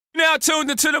now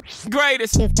tuned into the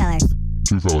greatest. Two fellers.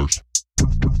 Two fellers.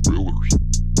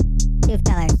 Two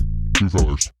fellers. Two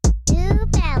fellers.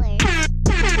 Two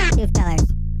fellers.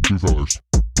 Two fellers.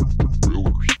 Two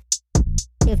fellers.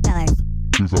 Two fellers.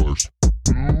 Two fellers.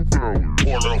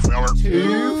 Poor little feller.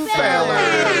 Two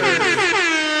fellers.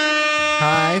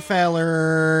 Hi,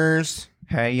 fellers.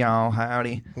 Hey, y'all.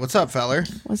 Howdy. What's up, feller?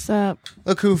 What's up?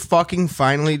 Look who fucking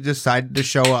finally decided to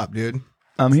show up, dude.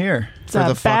 I'm here. It's For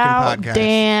the fucking about podcast.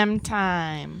 damn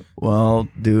time. Well,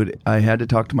 dude, I had to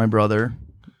talk to my brother.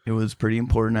 It was pretty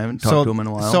important. I haven't talked to him in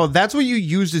a while. So that's what you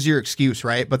used as your excuse,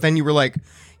 right? But then you were like,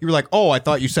 oh, I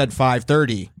thought you said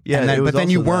 5:30. Yeah, and then, it was but then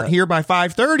you also weren't that. here by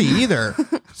 5:30 either.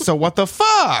 So what the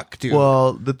fuck, dude?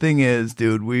 Well, the thing is,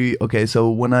 dude,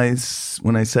 so when I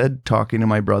said talking to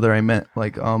my brother, I meant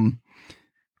like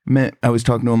I was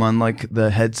talking to him on like the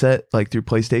headset, like through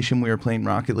PlayStation. We were playing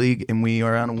Rocket League and we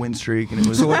are on a win streak, and it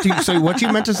was So what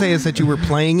you meant to say is that you were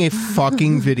playing a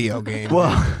fucking video game.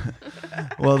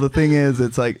 Well, the thing is,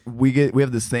 it's like we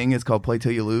have this thing. It's called Play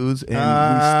Till You Lose, and we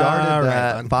started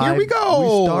that. Right. 5, Here we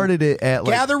go. We started it at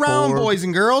like Gather round, 4, boys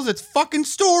and girls. It's fucking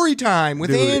story time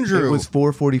with Dude, Andrew. It was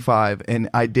 4:45, and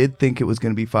I did think it was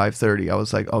going to be 5:30. I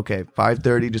was like, okay,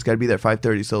 5:30, just got to be there at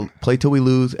 5:30. So Play Till We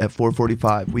Lose at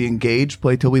 4:45. We engaged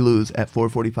Play Till We Lose at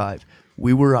 4:45.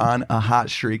 We were on a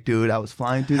hot streak, dude. I was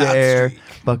flying through the air,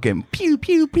 fucking pew,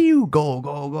 pew, pew, go,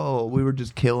 go, go. We were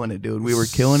just killing it, dude. We were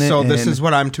killing it. So this is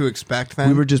what I'm to expect then?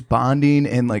 We were just bonding,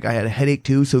 and like I had a headache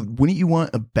too. So wouldn't you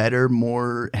want a better,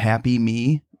 more happy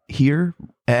me here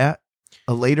at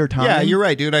a later time? Yeah, you're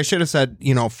right, dude. I should have said,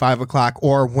 5 o'clock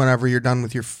or whenever you're done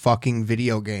with your fucking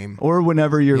video game. Or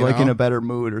whenever you're You like know? in a better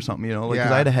mood or something, like, Yeah.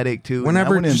 because I had a headache too. and that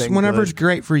wouldn't have been Whenever's good.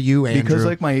 great for you, Andrew. Because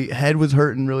like my head was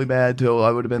hurting really bad too.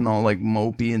 I would have been all like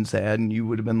mopey and sad, and you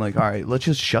would have been like, all right, let's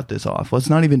just shut this off. Let's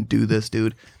not even do this,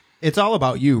 dude. It's all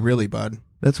about you, really, bud.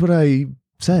 That's what I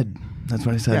said. That's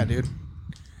what I said. Yeah, dude.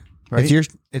 Right?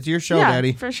 It's your show, Yeah,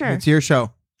 Daddy. for sure. It's your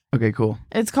show. Okay, cool.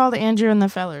 It's called Andrew and the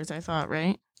Fellers, I thought,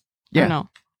 right? Yeah. Or no.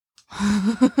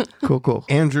 Cool.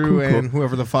 Andrew Cool. and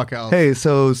whoever the fuck else. Hey,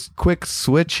 so quick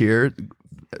switch here.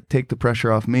 Take the pressure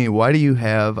off me. Why do you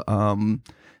have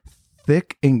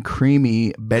thick and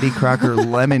creamy Betty Crocker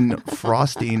lemon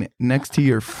frosting next to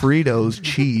your Fritos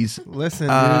cheese Listen,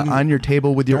 dude, on your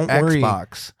table with your don't worry.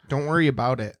 Xbox don't worry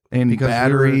about it. and because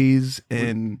batteries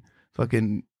and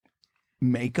fucking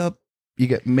makeup? You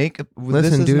get makeup.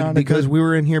 Listen, this is not dude, a because good, we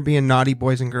were in here being naughty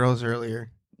boys and girls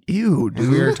earlier. ew, And dude.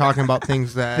 we were talking about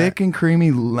things that... Thick and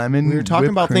creamy lemon. We were talking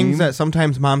whipped about cream. things that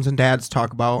sometimes moms and dads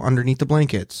talk about underneath the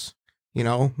blankets,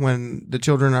 when the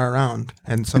children are around.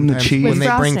 And sometimes cheese. when With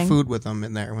they bring frosting. food with them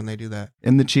in there when they do that.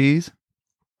 and the cheese.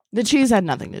 The cheese had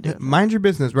nothing to do with it. Mind your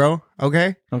business, bro.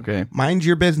 Okay? Okay, Mind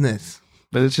your business.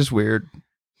 but it's just weird.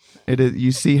 It is.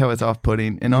 You see how it's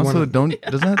off-putting, and also doesn't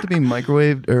have to be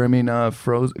microwaved or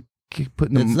frozen. Keep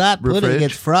putting them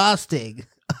fridge. frosting.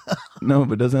 No,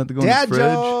 but doesn't have to go Dad in the fridge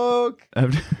joke.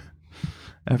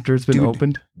 after it's been Dude.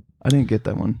 opened. I didn't get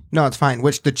that one. No, it's fine.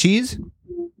 The cheese?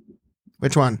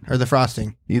 Which one? Or the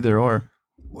frosting? Either or.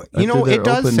 It they're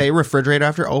does open. say refrigerate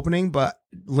after opening, but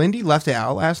Lindy left it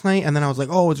out last night, and then I was like,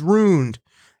 oh, it's ruined.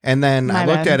 And then I My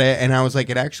looked bad. at it, and I was like,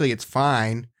 it's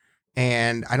fine.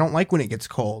 And I don't like when it gets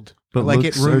cold. But like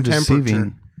looks at room are deceiving.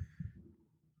 temperature.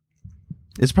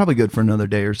 It's probably good for another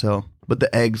day or so. But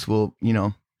the eggs will,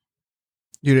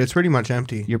 Dude, it's pretty much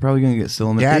empty. you're probably gonna get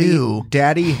cinnamon. Ew.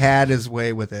 Daddy had his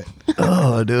way with it.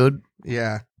 Oh, dude.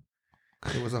 Yeah.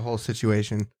 It was a whole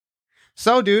situation.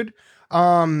 So, dude,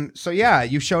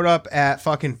 you showed up at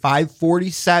fucking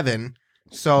 5:47.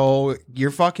 So, your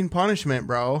fucking punishment,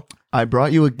 bro. I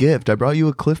brought you a gift. I brought you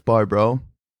a Cliff Bar, bro.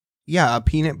 Yeah, a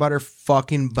peanut butter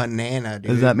fucking banana,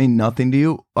 dude. Does that mean nothing to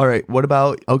you? All right. What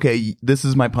about? Okay, this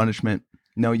is my punishment.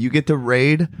 No, you get to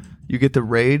raid. You get to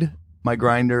raid my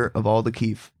grinder of all the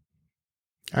Keef.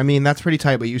 I mean, that's pretty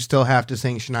tight, but you still have to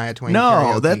sing Shania Twain.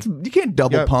 No, karaoke. you can't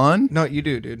double Yep. pun. No, you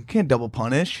do, dude. You can't double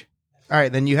punish. All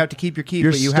right, then you have to keep your keep.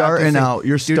 You're but you starting have to sing. out.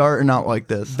 You're Dude, starting out like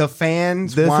this. The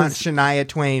fans This want is- Shania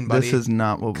Twain, buddy. This is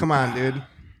not what. Come on, dude.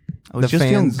 I was the just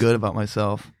feeling fans- good about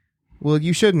myself. Well,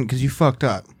 you shouldn't because you fucked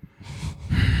up.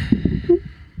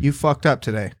 You fucked up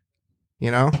today.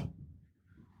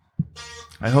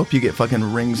 I hope you get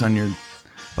fucking rings on your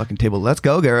fucking table. Let's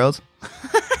go, girls.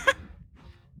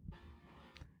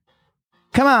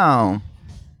 Come on.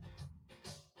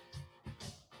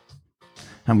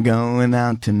 I'm going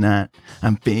out tonight.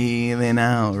 I'm feeling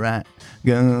alright.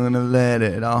 Gonna let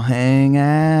it all hang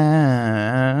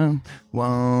out.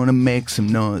 Wanna make some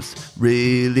noise.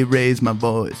 Really raise my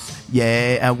voice.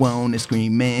 Yeah, I wanna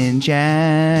scream and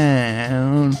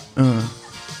shout.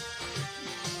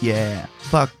 Yeah.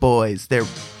 fuck boys, they're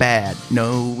bad.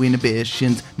 No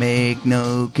inhibitions, make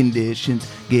no conditions.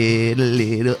 Get a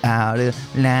little out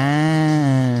of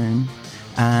line.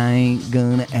 I ain't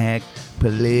gonna act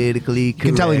politically correct.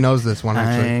 You can tell he knows this one, I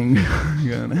actually. ain't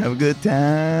gonna have a good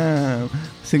time.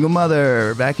 Single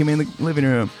mother, vacuum in the living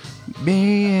room.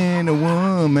 Being a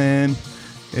woman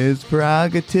is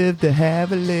prerogative to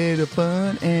have a little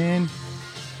fun and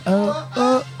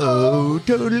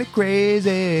totally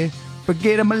crazy.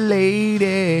 Forget I'm a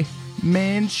lady.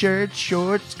 Men's shirts,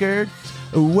 short skirts.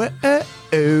 Whoa,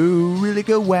 really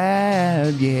go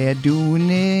wild. Yeah, doing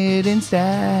it in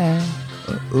style.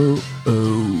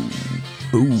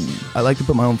 I like to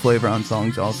put my own flavor on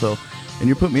songs also. And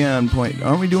you're putting me on point.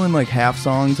 Aren't we doing like half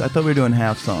songs? I thought we were doing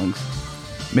half songs.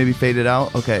 Maybe fade it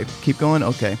out? Okay. Keep going?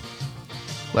 Okay.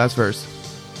 Last verse.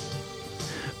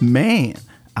 Man,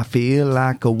 I feel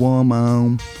like a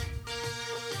woman.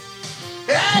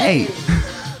 Hey!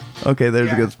 Okay,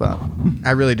 there's a good spot.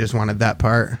 I really just wanted that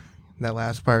part. That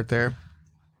last part there.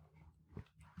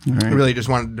 All right. I really just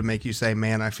wanted to make you say,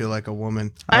 man, I feel like a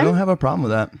woman. I don't have a problem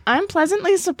with that. I'm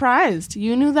pleasantly surprised.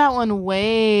 You knew that one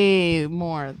way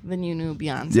more than you knew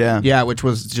Beyonce. Yeah. Yeah, which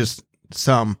was just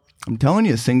some. I'm telling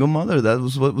you, Single Mother, that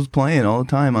was what was playing all the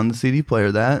time on the CD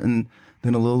player. That, and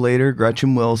then a little later,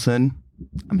 Gretchen Wilson.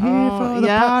 I'm here for the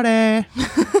party.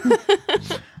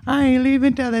 I ain't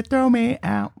leaving till they throw me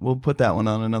out. We'll put that one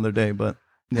on another day, but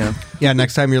yeah. Yeah,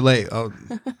 next time you're late, I'll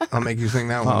make you sing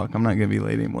that one. Fuck, I'm not going to be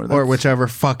late anymore. Or whichever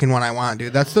fucking one I want,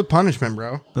 dude. That's the punishment,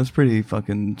 bro. That's pretty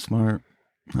fucking smart.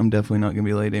 I'm definitely not going to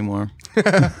be late anymore.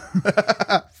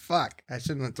 Fuck. I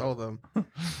shouldn't have told them.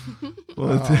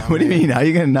 Well, what do you mean? How are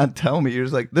you going to not tell me? You're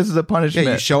just like, this is a punishment.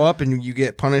 Yeah, you show up and you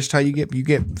get punished how you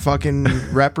get fucking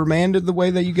reprimanded the way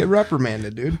that you get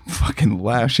reprimanded, dude. Fucking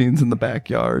lashings in the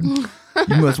backyard.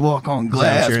 You must walk on Is that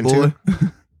glass, what you're boy.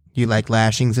 into? You like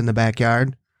lashings in the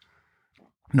backyard?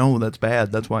 No, that's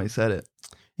bad. That's why I said it.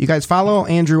 You guys follow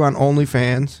Andrew on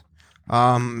OnlyFans,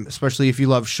 especially if you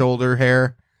love shoulder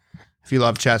hair, if you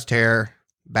love chest hair,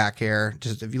 back hair,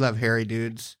 just if you love hairy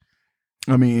dudes.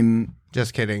 I mean,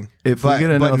 Just kidding. if But, we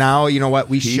get enough but now, you know what?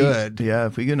 We heat- should. Yeah,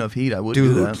 if we get enough heat, I would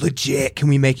do Dude, that. legit. Can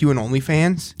we make you an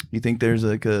OnlyFans? You think there's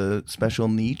like a special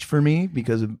niche for me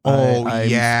because Oh, I'm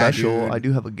yeah, special? dude. I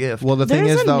do have a gift Well, the thing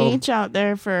There's is, a though. niche out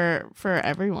there for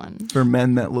everyone. for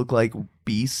men that look like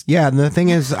beasts. Yeah, and the thing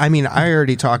is, I mean, I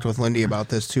already talked with Lindy about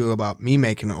this too, about me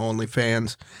making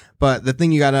OnlyFans. But the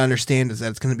thing you got to understand is that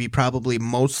it's going to be probably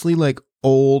mostly like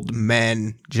old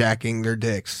men jacking their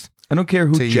dicks. I don't care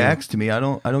who To you. jacks to me. I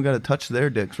don't got to touch their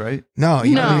dicks, right? No,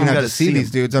 you No. don't even You have gotta to see see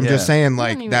these them. dudes. I'm just Yeah. saying, You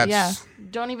like, don't even- that's yeah.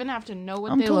 Don't even have to know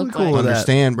what I'm they totally look cool like. with that.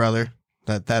 understand, brother.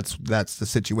 That's the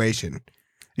situation.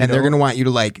 You And they're know? gonna want you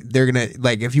to they're gonna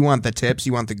if you want the tips,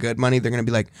 you want the good money, they're gonna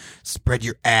be like, spread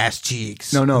your ass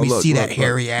cheeks. No, Let me look, see look, that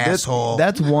hairy look. asshole.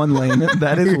 That's one lane.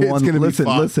 That is It's one. gonna be Listen,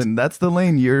 fucked. listen. That's the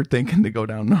lane you're thinking to go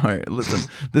down. All right, listen.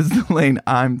 This is the lane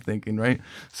I'm thinking. Right.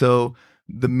 So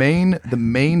the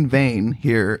main vein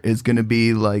here is gonna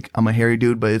be like, I'm a hairy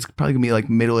dude, but it's probably gonna be like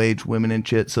middle-aged women and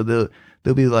shit. So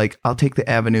they'll be like, I'll take the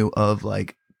avenue of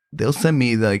like, they'll send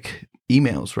me like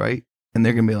emails, right? And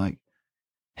they're gonna be like,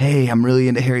 hey, I'm really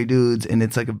into hairy dudes, and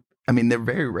it's like they're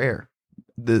very rare.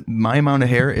 My amount of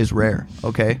hair is rare,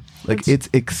 okay? Like, it's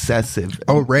excessive.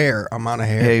 oh, rare amount of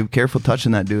hair. Hey, careful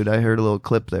touching that, dude. I heard a little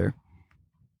clip there.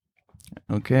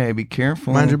 Okay, be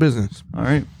careful. Mind your business. All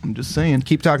right, I'm just saying.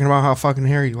 Keep talking about how fucking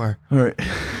hairy you are. All right.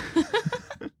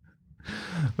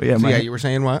 But yeah, So yeah, you were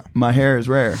saying what? my hair is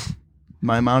rare.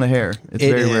 My amount of hair, it's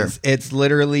It very rare. is. It's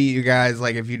literally, you guys,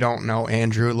 like, if you don't know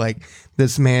Andrew, like,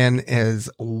 this man is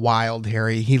wild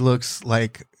hairy. He looks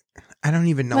like, I don't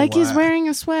even know Like what. he's wearing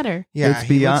a sweater. Yeah, It's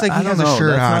he beyond- looks like I he don't has know. a shirt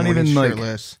That's on not when even he's like-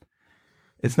 shirtless.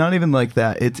 It's not even like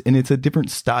that. It's a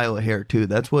different style of hair too.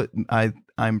 That's what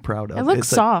I'm proud of. It looks It's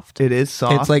soft. It is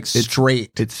soft. It's like straight.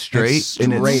 It's straight It's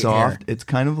and straight it's soft. hair. It's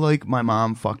kind of like my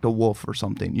mom fucked a wolf or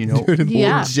something, you know?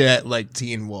 Yeah. Legit, like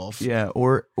Teen Wolf. Yeah,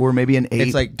 or maybe an ape.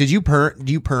 It's like, do you perm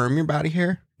your body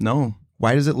hair? no.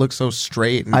 Why does it look so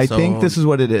straight? And I so- think this is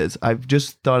what it is. I've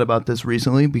just thought about this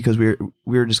recently because we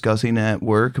were discussing at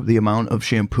work the amount of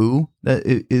shampoo that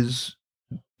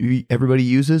everybody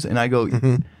uses, and I go,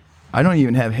 Mhm. I don't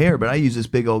even have hair, but I use this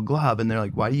big old glob, and they're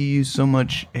like, why do you use so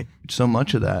much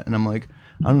of that? And I'm like,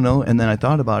 I don't know. And then I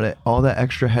thought about it. All that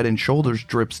extra head and shoulders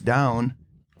drips down.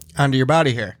 onto your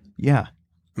body hair. Yeah,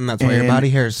 And that's why your And- body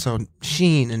hair is so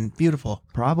sheen and beautiful.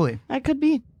 probably. That could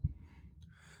be.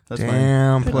 That's fine.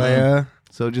 Damn, playa.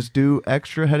 So just do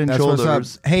extra head and That's what's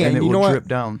shoulders. up. Hey, and and it you will know what? drip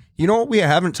down. You know what we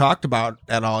haven't talked about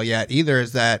at all yet either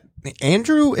is that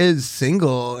Andrew is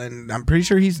single, and I'm pretty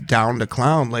sure he's down to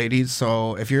clown, ladies.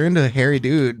 So if you're into hairy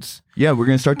dudes, Yeah, we're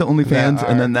gonna start the OnlyFans, That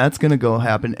and are- then that's gonna go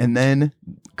happen, and then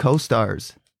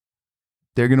co-stars.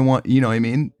 They're gonna want, you know what I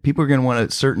mean? People are gonna want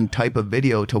a certain type of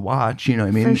video to watch, you know what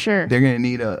I mean? For sure. They're gonna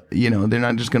need a, you know, they're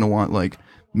not just gonna want like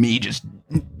me just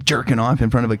jerking off in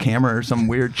front of a camera or some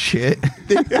weird shit.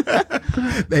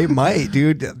 they might,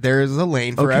 dude. There's a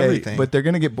lane for everything. but they're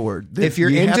gonna get bored. if you're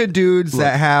You into have- dudes look.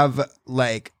 that have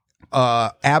like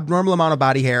abnormal amount of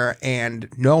body hair and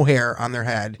no hair on their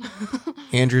head,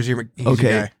 Andrew's your he's your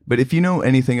Okay, guy. but if you know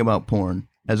anything about porn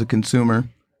as a consumer,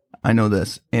 I know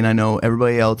this, and I know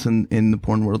everybody else in the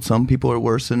porn world. Some people are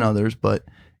worse than others, but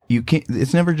you can't.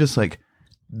 It's never just like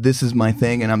this is my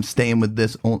thing, and I'm staying with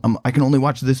this. I can only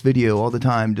watch this video all the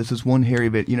time. Just this one hairy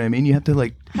bit. You know what I mean? You have to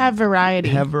like Have variety.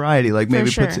 have variety. Like maybe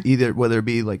sure. puts either whether it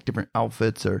be like different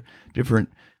outfits or different.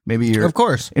 Maybe you're Of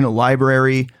course. in a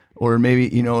library, or maybe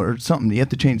you know, or something. You have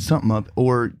to change something up,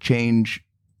 or change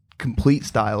complete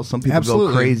styles. Some people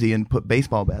Absolutely. go crazy and put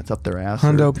baseball bats up their ass.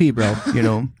 or- Hundo P, bro. you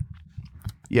know.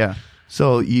 Yeah.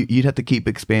 So you'd have to keep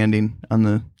expanding on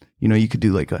the, you know, you could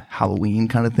do like a Halloween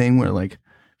kind of thing where like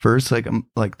first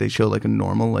like they show like a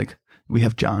normal, like we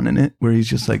have John in it where he's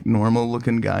just like normal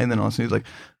looking guy, and then all of a sudden he's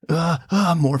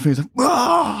like morphing, he's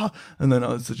like and then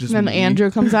it's just And then me. Andrew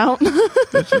comes out.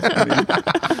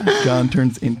 John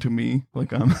turns into me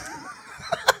like I'm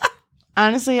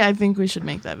Honestly, I think we should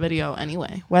make that video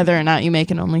anyway, whether or not you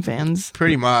make an OnlyFans.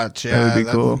 Pretty much, yeah. That would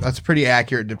be cool. That's a pretty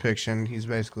accurate depiction. He's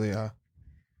basically a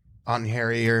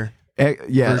unhairier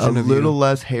yeah, a Version of little you.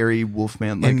 less hairy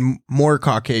wolfman, like and more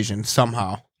Caucasian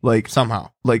somehow.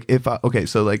 Somehow. like if I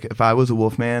if I was a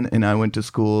wolfman and I went to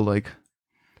school like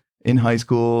in high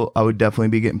school, I would definitely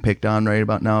be getting picked on right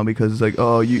about now because it's like,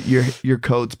 oh, your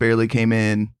coats barely came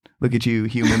in. Look at you,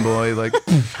 human boy, like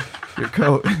your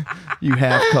coat, you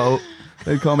half coat.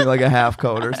 They'd call me like a half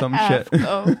coat or some shit.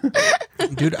 Oh.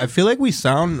 Dude, I feel like we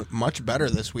sound much better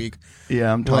this week.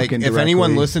 Yeah, I'm Like, talking. if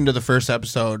anyone directly. listened to the first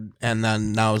episode and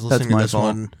then now is listening to my this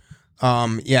fault.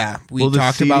 one, yeah, we Well, the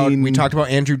talked seating- about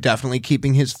Andrew definitely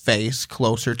keeping his face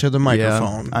closer to the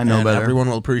microphone. I know and better. Everyone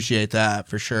will appreciate that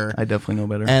for sure. I definitely know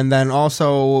better. And then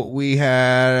also we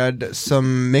had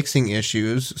some mixing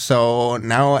issues, so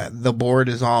now the board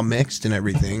is all mixed and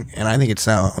everything, and I think it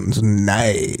sounds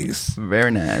nice.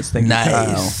 Very nice. Thank you,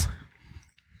 Nice. Kyle.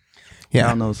 Yeah,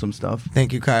 I'll know some stuff.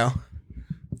 thank you, Kyle.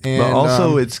 And, But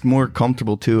also, it's more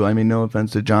comfortable too. I mean, no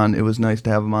offense to John, it was nice to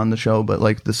have him on the show, but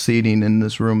like the seating in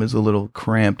this room is a little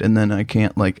cramped, and then I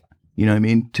can't like, you know what I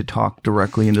mean, to talk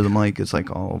directly into the mic is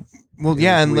like all. well,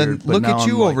 yeah, and weird, then but look now at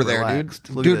you I'm, like, over there, relaxed.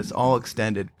 dude. Look Dude, at this, all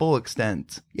extended, full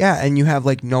extent. yeah, and you have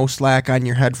like no slack on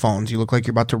your headphones. You look like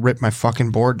you're about to rip my fucking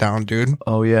board down, dude.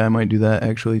 Oh yeah, I might do that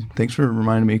actually. Thanks for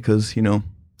reminding me, because you know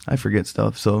I forget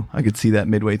stuff, so I could see that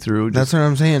midway through. That's what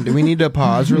I'm saying. Do we need to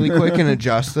pause really quick and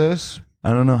adjust this?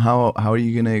 I don't know how are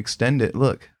you gonna extend it.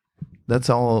 Look, that's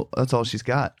all she's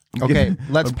got. I'm Okay, giving-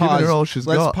 let's I'm giving pause. her all she's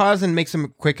Let's got. pause and make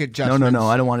some quick No, adjustments. no,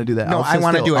 I don't want to do that. No, I'll I sit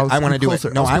want to still. do it. I'll I want to scoot do closer.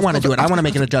 it. No, I'll I scoot want to do it. closer. I want to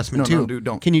make an adjustment No, too. no, dude,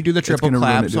 don't. Can you do the triple gonna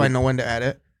ruin clap it, so I dude. know when to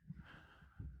edit?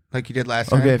 Like you did last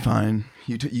time. Okay, fine.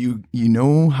 You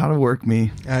know how to work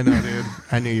me, I know, dude.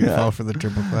 I knew you'd fall for the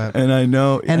triple clap. and I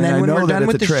know. And then I when know we're that done it's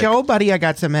with a the trick. show, buddy, I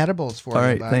got some edibles for All you.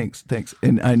 right, bud. thanks.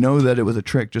 And I know that it was a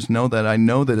trick. Just know that I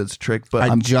know that it's a trick. But I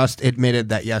I'm just admitted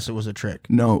that yes, it was a trick.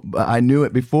 no. But I knew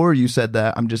it before you said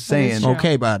that. I'm just That is saying. true.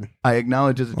 Okay, bud. I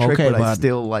acknowledge it's a trick, Okay, but I bud.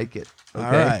 still like it. Okay?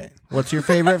 All right. What's your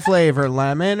favorite flavor,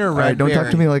 lemon or All red? right. Don't talk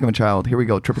to berry? me like I'm a child. Here we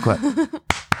go. Triple clap.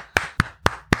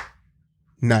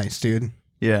 Nice, dude.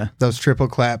 Yeah. Those triple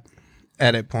clap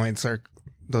edit points are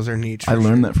neat. I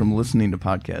learned that from listening to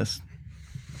podcasts.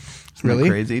 Isn't that Really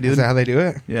crazy, dude. Is that how they do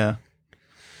it? Yeah.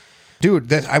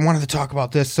 Dude, I wanted to talk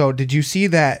about this. So, did you see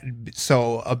that?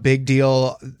 So, a big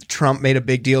deal. Trump made a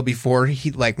big deal before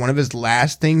he, like, one of his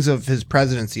last things of his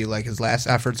presidency, like his last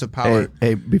efforts of power.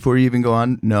 Hey, before you even go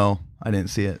on, no, I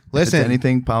didn't see it. If Listen. it's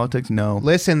anything politics, no.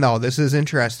 Listen, though, this is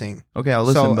interesting. Okay, I'll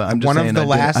listen, So, but I'm just one of saying the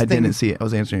last I didn't things- see it. I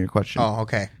was answering your question. Oh,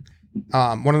 okay.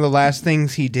 One of the last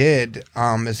things he did,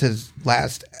 is his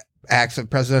last acts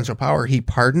of presidential power. He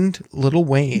pardoned Lil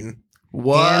Wayne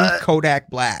and Kodak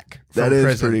Black from That is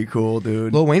prison. pretty cool,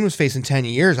 dude. Lil Wayne was facing 10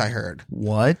 years, I heard.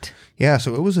 What? Yeah,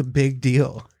 so it was a big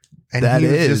deal. And That he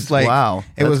was is just like, wow. It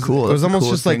That's was cool. It was That's the almost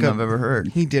coolest just like thing I've ever heard.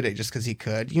 He did it just because he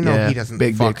could. You know, Yeah, he doesn't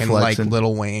big dick fucking like flexing.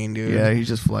 Lil Wayne, dude. Yeah, he's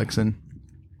just flexing.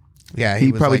 Yeah,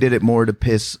 He was probably like- did it more to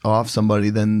piss off somebody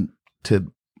than to,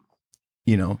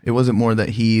 you know, it wasn't more that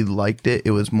he liked it.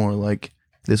 It was more like,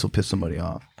 this will piss somebody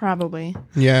off. Probably.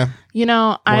 Yeah, You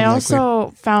know, I than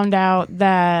also found out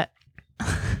that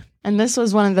And this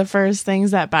was one of the first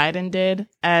things that Biden did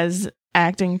as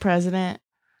acting president.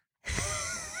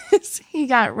 He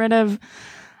got rid of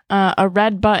a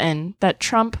red button that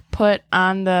Trump put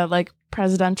on the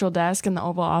presidential desk in the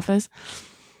Oval Office.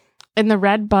 And the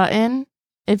red button,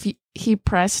 if he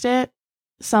pressed it,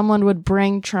 someone would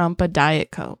bring Trump a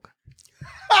Diet Coke.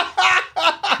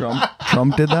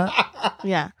 Trump did that?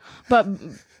 Yeah. But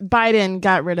Biden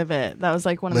got rid of it. That was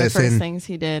one of the first things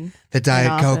he did. The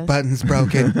Diet Coke office. button's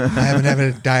broken. I haven't had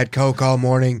a Diet Coke all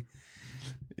morning.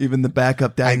 Even the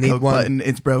backup Diet need Coke one. button,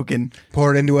 it's broken.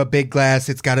 Pour it into a big glass.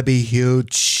 It's got to be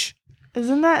huge.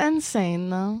 Isn't that insane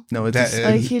though? No, it's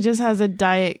That is- He just has a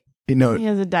Diet he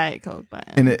has a Diet Coke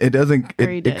button. and it doesn't. Or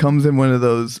he It did. comes in one of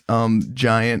those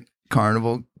giant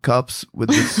carnival cups with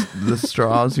the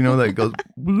straws. You know that goes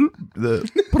the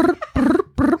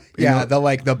Yeah,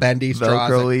 the bendy straws.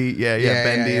 Velcro-y, Yeah,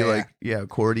 bendy, yeah.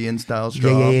 accordion style Yeah,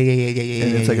 straw. yeah.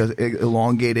 And it's like a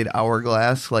elongated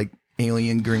hourglass, like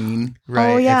alien green.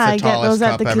 Right. Oh yeah, I it's the get tallest those at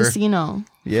cup the ever. casino,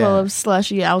 Yeah. full of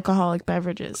slushy alcoholic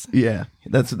beverages. Yeah,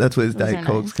 that's what his Those Diet are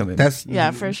Cokes nice. come in. That's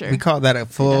Yeah, for sure. We call that a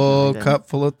full definitely do. cup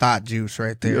full of thought juice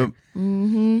right there. Yep.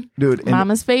 Mm-hmm. Dude. And,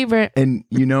 Mama's favorite. and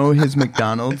you know his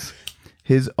McDonald's,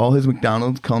 all his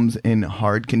McDonald's comes in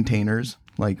hard containers.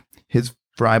 Like his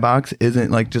fry box isn't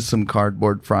like just some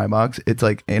cardboard fry box. It's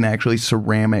like an actually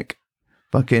ceramic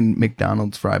fucking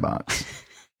McDonald's fry box.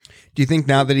 Do you think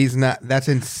now that he's not? That's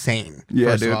insane. Yeah,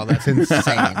 First dude. of all, that's insane.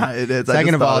 It is. I Second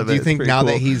just of all, thought do you it. think It's now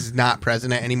pretty that cool. he's not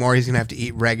president anymore, he's gonna have to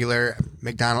eat regular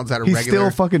McDonald's at a He's regular?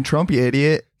 still fucking Trump, you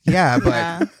idiot. Yeah, but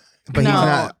Yeah. but No. he's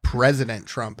not President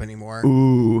Trump anymore.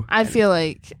 Ooh, I feel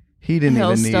like he didn't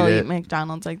he'll even need still it. eat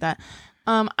McDonald's like that.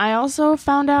 I also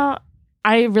found out.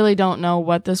 I really don't know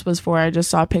what this was for. I just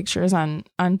saw pictures on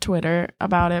Twitter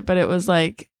about it, but it was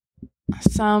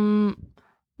some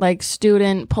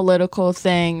student political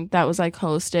thing that was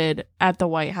hosted at the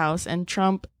White House, and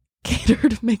Trump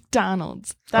catered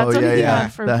McDonald's. That's Oh, what yeah, he yeah.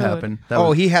 had for That food. happened. That Oh,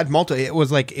 was- he had multiple. It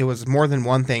was more than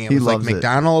one thing. It He was loves it.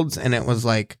 McDonald's, and it was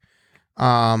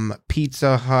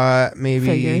Pizza Hut, maybe.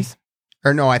 Figures.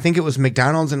 Or no, I think it was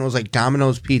McDonald's, and it was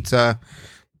Domino's Pizza.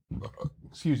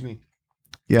 Excuse me.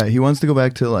 yeah, he wants to go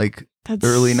back to That's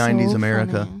Early so 90s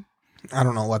America. funny. I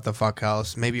don't know what the fuck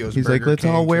else. Maybe it was. He's Burger like, let's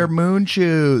King, all wear too. moon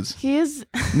shoes. He is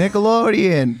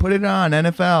Nickelodeon, put it on.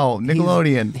 NFL,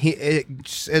 Nickelodeon.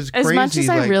 It's as crazy. much as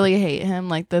I really hate him,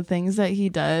 the things that he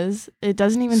does, it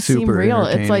doesn't even seem Super real.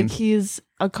 It's entertaining. he's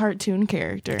a cartoon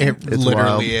character. It It's literally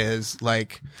wild. is. I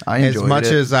As enjoyed much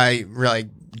it. as I really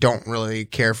don't really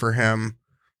care for him,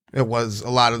 it was a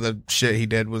lot of the shit he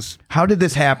did was. How did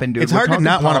this happen, dude? It's We're hard to talking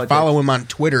not want to politics. follow him on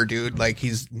Twitter, dude.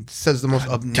 He's says the most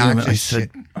Damn it, obnoxious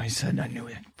shit. I said I knew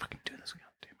it. I'd fucking do this. God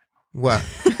damn it. What?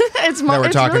 It's more. That we're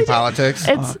it's talking really, politics.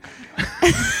 It's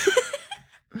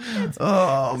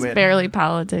Oh man. barely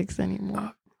politics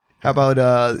anymore. How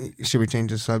about Should we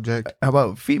change the subject?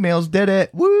 females did it?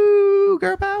 Woo!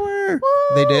 Girl power.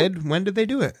 Woo! They did. When did they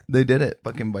do it? They did it.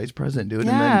 Fucking vice president, dude.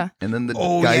 Yeah. And then the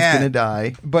Oh, guy's yeah. gonna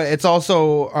die. But it's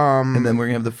also And then we're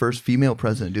gonna have the first female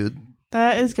president, dude.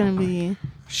 That is gonna be.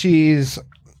 she's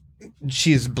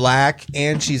black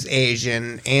and she's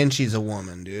Asian and she's a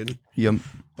woman, dude. Yep.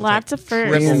 Lots of firsts.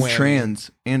 triple And whammy.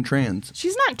 trans.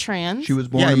 She's not trans. She was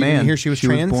born Yeah, a you didn't man. hear she was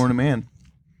trans? born a man.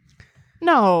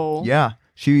 No. Yeah.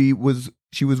 She was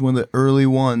one of the early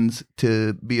ones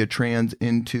to be a trans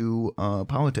into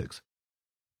politics.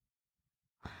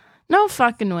 No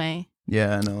fucking way.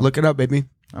 Yeah, I know. Look it up, baby.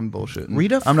 I'm bullshitting.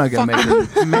 Read a I'm not gonna make it.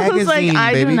 I magazine, was like,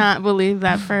 I baby. do not believe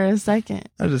that for a second.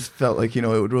 I just felt like, it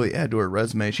would really add to her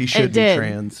resume. She should be did.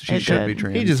 trans. She It should did. be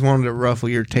trans. He just wanted to ruffle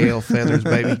your tail feathers,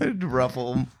 baby.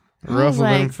 ruffle 'em. I was Ruffle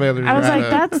them like- feathers. I was right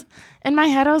like, up. that's in my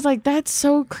head. I was like, that's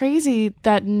so crazy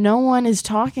that no one is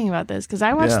talking about this because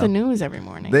I watch Yeah. the news every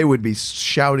morning. They would be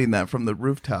shouting that from the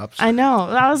rooftops. I know.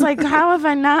 I was like, how have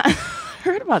I not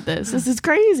heard about this? This is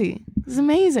crazy. This is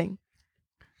amazing.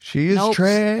 She is Nope.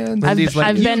 trans. I've, Lindsay's like,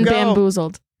 I've "You been go."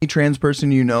 bamboozled. Any trans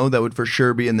person you know that would for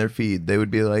sure be in their feed. They would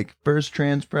be like, first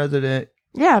trans president.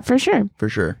 Yeah, for sure. For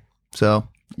sure. So,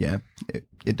 yeah,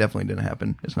 it definitely didn't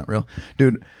happen. It's not real.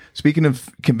 Dude, speaking of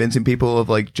convincing people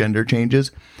of gender changes,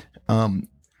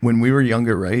 when we were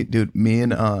younger, right, dude, me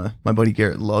and my buddy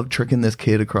Garrett loved tricking this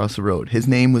kid across the road. His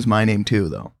name was my name too,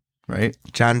 though, right?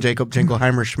 John Jacob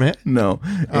Jingleheimer Schmidt. No,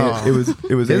 Oh. it was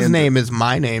His Andrew. name is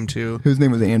my name too. His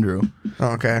name was Andrew.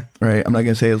 Oh, okay. Right, I'm not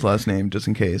gonna say his last name just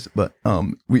in case, but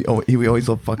we always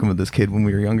loved fucking with this kid when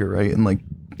we were younger, right? And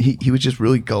he was just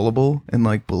really gullible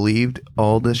and believed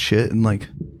all this shit, and it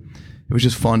was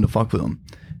just fun to fuck with him.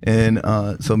 And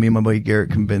so me and my buddy Garrett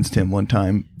convinced him one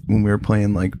time when we were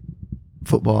playing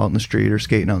football out in the street or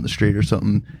skating out in the street or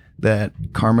something that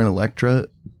Carmen Electra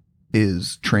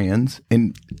is trans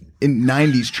in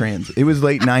 90s trans. It was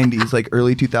late 90s, like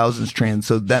early 2000s trans.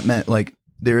 So that meant like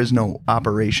there is no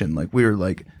operation. Like we were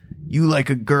like, you like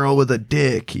a girl with a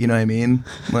dick, you know what I mean?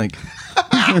 Like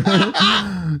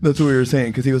that's what we were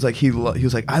saying, because he was like he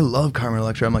was like, I love Carmen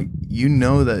Electra. I'm like, you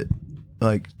know that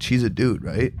like she's a dude,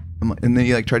 right? And then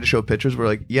he like tried to show pictures. We're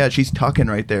like, yeah, she's tucking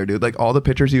right there, dude. Like all the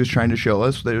pictures he was trying to show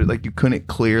us, they were like you couldn't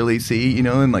clearly see, you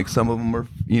know. And like some of them were,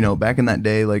 you know, back in that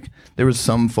day, like there was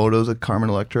some photos of Carmen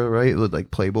Electra, right, with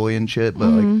like Playboy and shit. But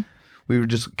like we were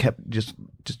just kept just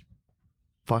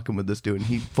fucking with this dude, and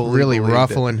he fully Really believed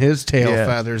ruffling his tail Yeah.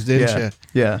 feathers, didn't yeah.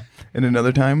 you? Yeah. And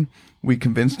another time we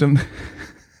convinced him.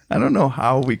 I don't know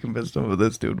how we convinced him of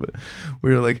this dude, but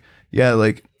we were like, yeah,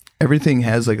 like everything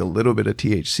has like a little bit of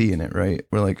THC in it, right?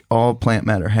 We're like, all plant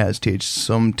matter has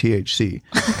some THC.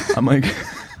 I'm like,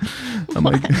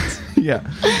 yeah.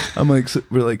 I'm like, so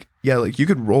we're like, yeah, like you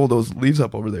could roll those leaves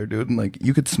up over there, dude, and like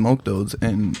you could smoke those,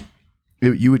 and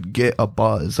you would get a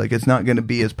buzz. Like it's not going to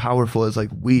be as powerful as like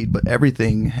weed, but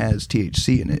everything has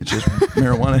THC in it. It's just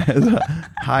marijuana has a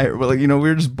higher. But like, you know, we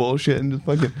were just bullshitting, just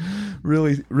fucking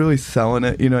really selling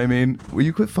it. You know what I mean? Will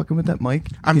you quit fucking with that mic?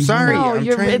 I'm Can you sorry. hear it? No, I'm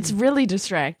you're, trying- it's really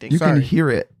distracting. You Sorry. can hear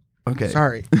it. Okay.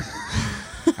 Sorry.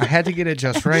 I had to get it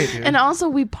just right, dude. And also,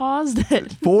 we paused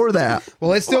it. For that.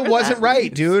 Well, it still For wasn't that right,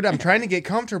 reason. dude. I'm trying to get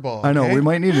comfortable. I know. okay? We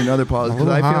might need another pause, A because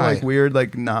little I feel high. like weird,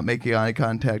 like not making eye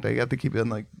contact. I have to keep it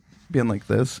like being like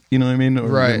this. You know what I mean? Or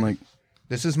Right. being like,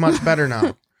 This is much better now.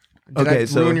 Did Okay, I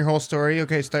so- ruin your whole story?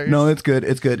 Okay, start. no, it's good.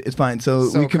 It's good. It's fine. So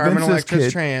So we Carmen convinced this Electra's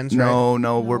kid. trans,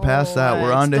 No, we're past that. We're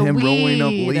it's on to the him rolling up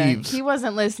weed. leaves. He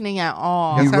wasn't listening at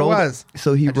all. Yes, He I rolled- was.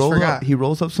 So he I just rolls forgot. up. He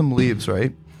rolls up some leaves,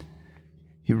 right?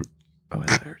 Oh,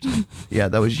 that hurts. Yeah,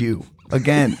 that was you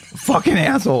again. Fucking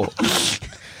asshole.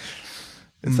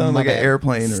 It sounded like an bad.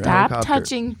 airplane or Stop helicopter.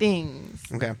 touching things.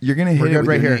 Okay. You're gonna hit We're it good with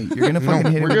right your here. knee. You're gonna fucking No,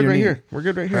 hit it we're with good your right knee. here. We're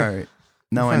good right here. All right.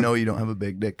 Now I know you don't have a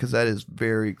big dick, because that is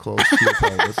very close to your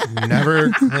pelvis. Never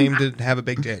claimed to have a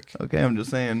big dick. Okay, I'm just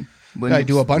saying. I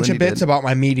do a bunch of bits did. about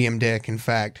my medium dick, in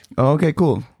fact. Oh, okay,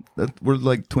 cool. We're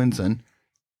like twins then.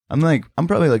 I'm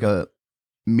probably like a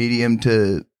medium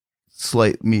to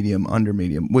slight medium, under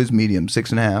medium. What is medium?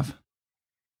 6.5.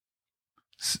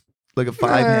 Like a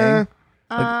 5 hang.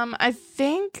 I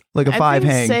think Like a I 5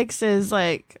 think hang. 6 is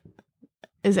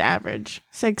average.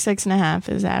 6.5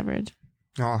 is average.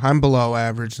 Oh, I'm below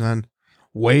average then.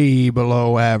 Way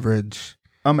below average.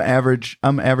 I'm average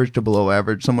to below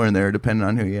average, somewhere in there, depending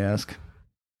on who you ask.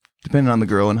 Depending on the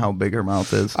girl and how big her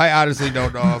mouth is. I honestly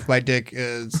don't know if my dick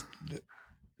is,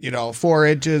 4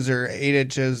 inches or 8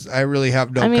 inches. I really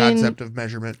have no I mean, concept of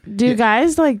measurement. Do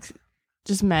guys like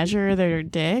just measure their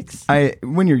dicks?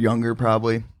 When you're younger,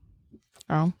 probably.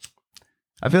 Oh,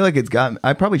 I feel like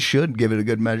I probably should give it a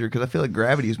good measure, because I feel like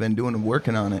gravity's been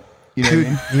working on it. You know what I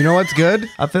mean? You know what's good?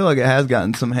 I feel like it has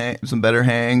gotten some better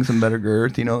hang, some better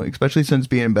girth, especially since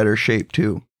being in better shape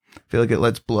too. I feel like it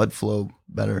lets blood flow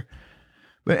better.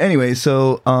 But anyway,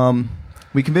 so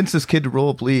we convinced this kid to roll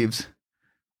up leaves,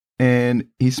 and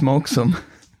he smokes them.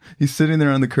 He's sitting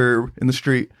there on the curb in the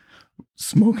street,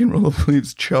 smoking roll up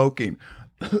leaves, choking.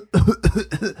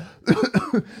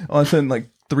 All of a sudden, like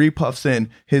 3 puffs in,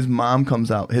 his mom comes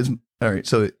out. All right,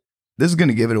 so this is going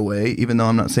to give it away, even though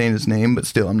I'm not saying his name, but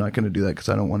still, I'm not going to do that because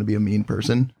I don't want to be a mean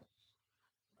person.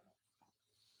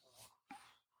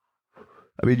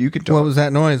 I mean, you could talk. What was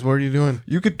that noise? What are you doing?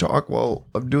 You could talk while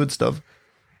I'm doing stuff.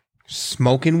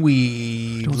 Smoking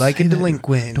weed Don't like say a that.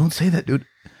 delinquent. Don't say that, dude.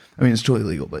 I mean, it's totally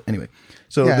legal, but anyway.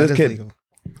 So Yeah, this it is kid, legal.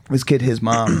 his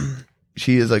mom,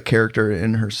 she is a character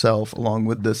in herself, along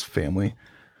with this family.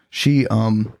 She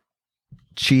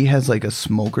has like a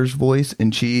smoker's voice,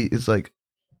 and she is like,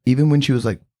 even when she was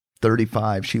like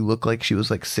 35, she looked like she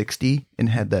was like 60 and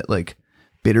had that like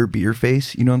bitter beer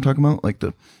face. You know what I'm talking about?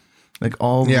 Like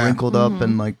all Yeah. wrinkled up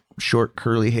and like short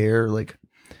curly hair, like.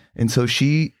 And so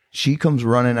she comes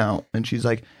running out, and she's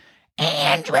like,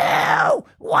 Andrew,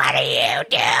 what are you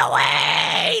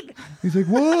doing? He's like,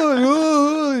 what?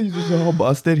 Oh. He's just all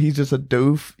busted. He's just a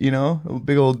doof, a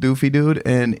big old doofy dude.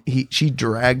 And she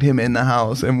dragged him in the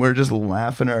house, and we're just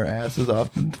laughing our asses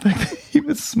off at the fact that he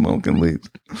was smoking leaves.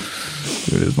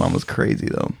 Dude, his mom was crazy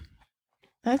though.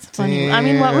 that's funny. I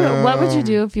mean, what would you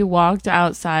do if you walked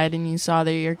outside and you saw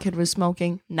that your kid was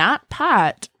smoking not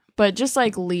pot, but just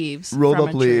like leaves, Rolled from up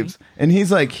a tree? leaves. And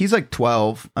he's like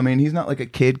 12. I mean, he's not like a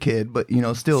kid, but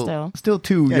still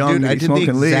too Yeah, young dude, to I be did the smoking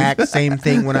exact leaves. same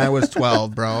thing when I was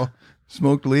 12, bro.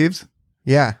 Smoked leaves?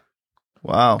 Yeah,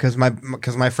 Wow. because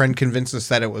my friend convinced us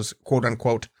that it was quote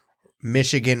unquote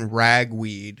Michigan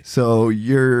ragweed. So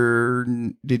your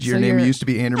name you're- used to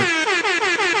be Andrew?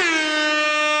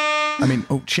 I mean,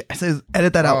 oh shit! It says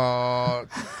edit that out.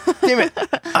 Oh, damn it!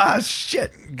 Ah,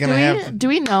 shit! Do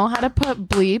we know how to put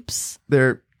bleeps?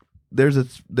 There's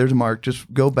a mark.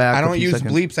 Just go back. I a don't few use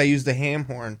seconds. bleeps. I use the ham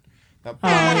horn.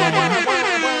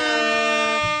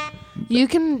 You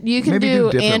can Maybe do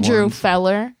do different Andrew ones.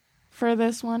 Feller for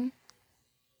this one.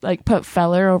 Like put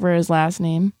Feller over his last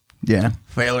name. Yeah,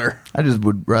 Failure. I just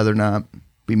would rather not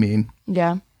be mean.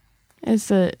 Yeah.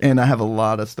 And I have a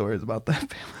lot of stories about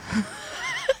that.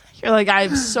 You're like, I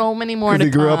have so many more to Because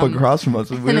he grew up come. across from us.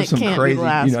 We And have it some can't be crazy, the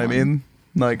last you know what I mean?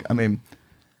 Like, I mean,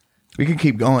 we can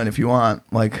keep going if you want,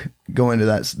 like, go into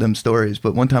them stories.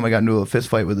 But one time I got into a fist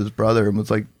fight with his brother and was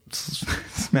like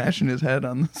smashing his head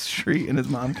on the street, and his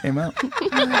mom came out.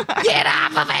 Get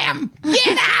off of him!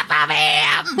 Get off of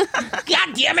him!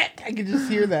 God damn it! I could just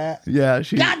hear that. Yeah,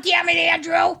 she. God damn it,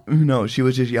 Andrew! No, she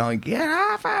was just yelling, "Get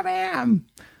off of him!"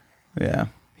 Yeah,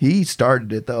 he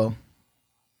started it though.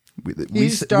 He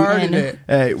started it.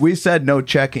 Hey, we said no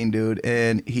checking, dude,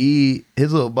 and his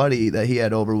little buddy that he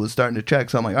had over was starting to check.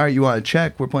 So I'm like, all right, you want to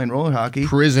check? We're playing roller hockey.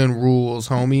 Prison rules,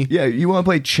 homie. Yeah, you want to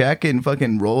play check and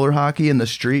fucking roller hockey in the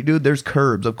street, dude? There's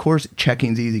curbs. Of course,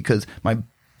 checking's easy because my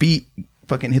feet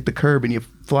fucking hit the curb and you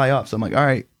fly off. So I'm like, all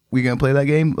right, we gonna play that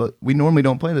game? We normally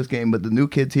don't play this game, but the new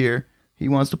kid's here. He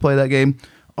wants to play that game.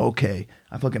 Okay,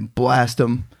 I fucking blast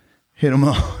him, hit him,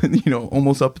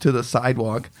 almost up to the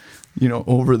sidewalk,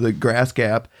 over the grass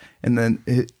gap, and then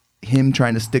him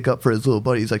trying to stick up for his little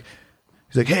buddy. He's like,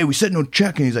 hey, we said no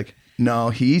checking. He's like, no,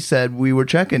 he said we were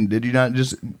checking. Did you not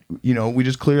just, we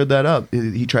just cleared that up.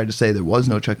 He tried to say there was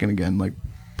no checking again, like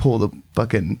pull the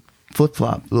fucking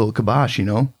flip-flop, little kibosh,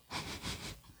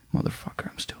 Motherfucker,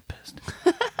 I'm still pissed.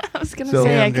 I was going to So- say,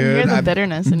 Damn, I can hear dude, the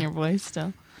bitterness in your voice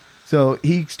still. So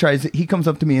he comes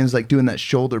up to me and is like doing that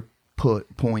shoulder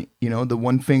point, the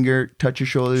one finger touch your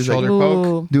shoulders, Shoulder like poke.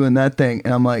 Ooh. doing that thing.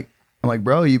 And I'm like,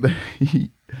 bro, you better, I'm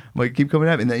like, keep coming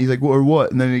at me. And then he's like, or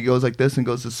what? And then he goes like this and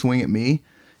goes to swing at me.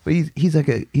 But he's like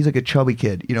a chubby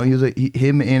kid, he was like,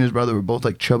 him and his brother were both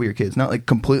like chubbier kids, not like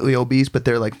completely obese, but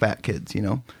they're like fat kids,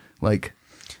 like.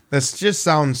 This just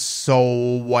sounds so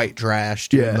white trash,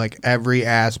 dude. Yeah. Like every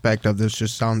aspect of this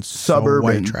just sounds Suburban.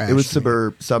 so white trash. It was to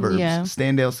me. suburbs. Yeah.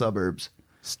 Standale suburbs.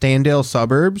 Standale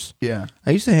suburbs. Yeah.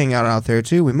 I used to hang out there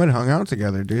too. We might have hung out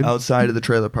together, dude. Outside of the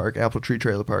trailer park, Apple Tree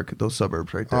Trailer Park, those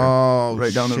suburbs right there. Oh,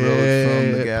 right down the shit, road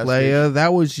from the gas playa.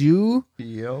 That was you?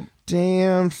 Yep.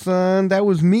 Damn, son. That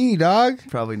was me, dog.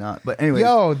 Probably not. But anyway.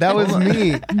 Yo, that was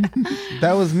me.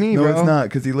 That was me, No, bro. it's not,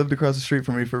 because he lived across the street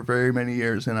from me for very many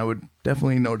years, and I would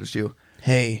definitely notice you.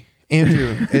 Hey,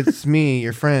 Andrew. It's me,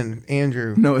 your friend,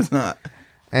 Andrew. No, it's not.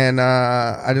 And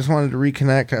I just wanted to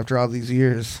reconnect after all these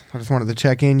years. I just wanted to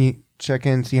check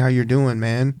in, see how you're doing,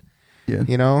 man.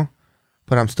 Yeah.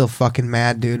 But I'm still fucking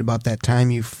mad, dude, about that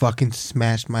time you fucking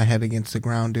smashed my head against the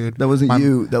ground, dude. That wasn't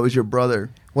you. That was your brother.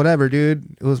 Whatever, dude.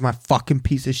 It was my fucking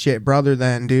piece of shit brother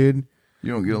then, dude.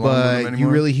 You don't get along with him But anymore. you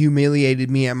really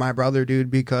humiliated me and my brother, dude,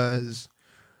 because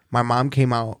my mom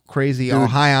came out crazy, all Dude.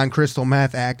 high on crystal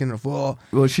meth, acting a fool.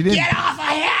 Well, she didn't. Get off of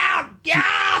him! Get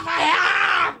off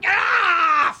of him! Get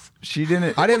off! She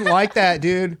didn't. I didn't like that,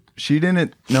 dude. She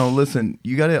didn't. No, listen.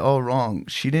 You got it all wrong.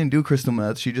 She didn't do crystal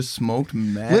meth. She just smoked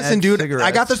mad Listen, dude, cigarettes.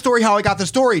 I got the story how I got the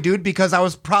story, dude, because I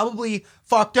was probably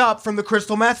fucked up from the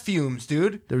crystal meth fumes,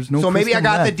 dude. There's no. So maybe I crystal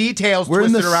got meth. the details We're in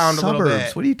twisted the around suburbs. a little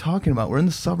bit. What are you talking about? We're in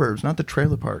the suburbs, not the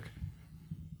trailer park.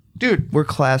 Dude, We're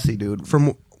classy, dude.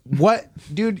 from what,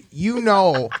 dude, you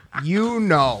know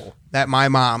that my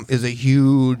mom is a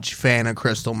huge fan of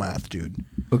crystal meth, dude.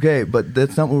 Okay, but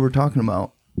that's not what we're talking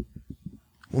about.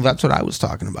 Well, that's what I was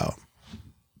talking about.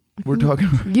 We're talking.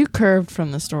 You curved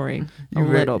from the story a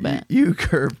little bit. You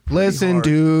curved. pretty Listen, hard.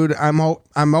 dude, I'm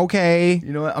okay,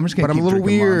 You know what? I'm just gonna. but I'm a keep little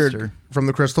drinking weird Monster. from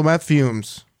the crystal meth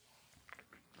fumes.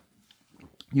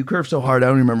 You curved so hard, I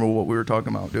don't remember what we were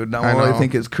talking about, dude. Now I all I know.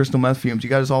 think is crystal meth fumes. You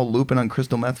guys all looping on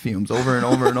crystal meth fumes over and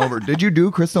over and over. Did you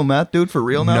do crystal meth, dude, for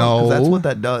real now? 'Cause that's No. what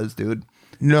that does, dude.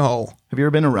 No, Have you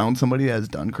ever been around somebody that has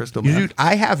done crystal meth? dude,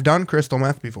 I have done crystal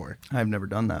meth before. I've never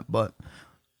done that, but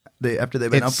after they've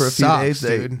been It up for a few sucks, days,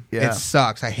 dude. yeah. It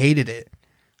sucks. I hated it.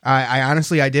 I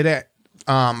honestly, I did it.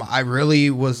 I really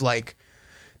was like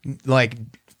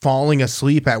falling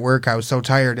asleep at work. I was so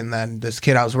tired, and then this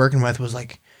kid I was working with was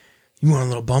like, "You want a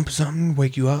little bump of something?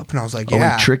 Wake you up?" And I was like, Oh, he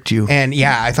 "Yeah." tricked you. And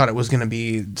yeah, I thought it was gonna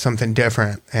be something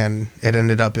different, and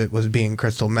it was being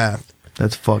crystal meth.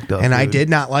 That's fucked up. And I dude. did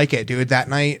not like it, dude. That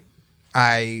night,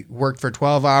 I worked for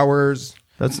 12 hours.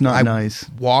 That's not I nice.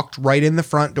 Walked right in the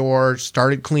front door,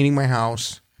 started cleaning my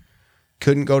house.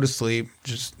 Couldn't go to sleep.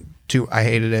 I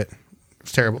hated it.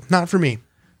 It's terrible. Not for me.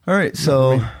 All right,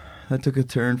 so that took a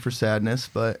turn for sadness.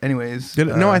 But anyways,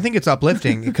 No, I think it's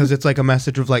uplifting because it's like a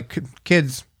message of like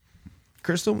kids.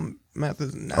 Crystal meth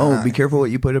is not. oh, be careful what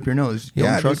you put up your nose. Don't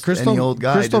Yeah, trust crystal any old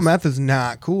guy. Crystal Just- meth is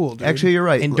not cool, dude. Actually, you're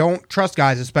right. And don't trust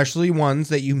guys, especially ones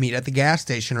that you meet at the gas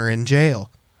station or in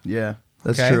jail. Yeah,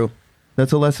 that's Okay. true.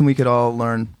 That's a lesson we could all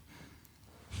learn.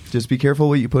 Just be careful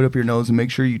what you put up your nose and make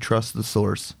sure you trust the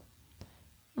source.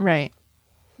 Right.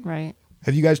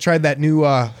 Have you guys tried that new?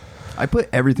 I put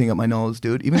everything up my nose,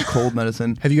 dude. Even cold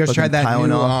medicine. Have you guys Fucking tried that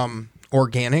Tylenol. new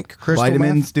organic crystal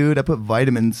vitamins, meth? dude? I put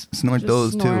vitamins. Snort Just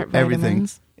those snort too. Everything.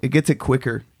 vitamins. It gets it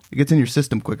quicker. It gets in your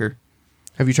system quicker.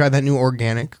 Have you tried that new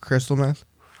organic crystal meth?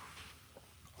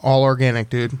 All organic,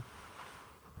 dude.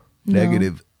 No.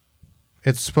 Negative.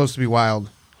 It's supposed to be wild.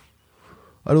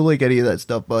 I don't like any of that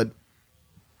stuff, bud.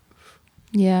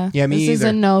 Yeah. Yeah, me This is a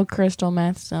either. no crystal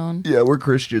meth zone. Yeah, we're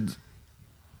Christians.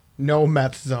 No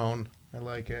meth zone. I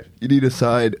like it. You need a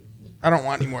side. I don't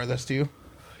want any more of this, do you?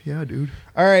 Yeah, dude.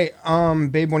 All right,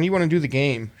 babe. When you want to do the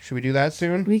game, should we do that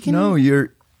soon? We can. No,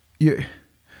 you're.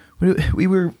 We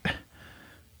were.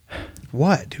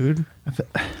 What, dude?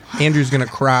 Andrew's gonna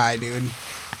cry, dude.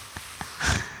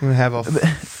 I'm gonna have a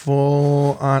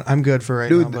full on. I'm good for right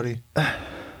Dude, now, buddy.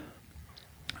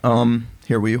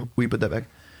 Here we put that back.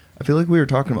 I feel like we were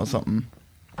talking about something,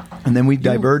 and then we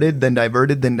diverted, then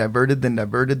diverted, then diverted, then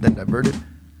diverted, then diverted.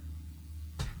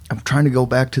 I'm trying to go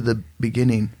back to the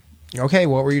beginning. Okay,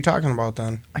 what were you talking about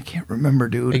then? I can't remember,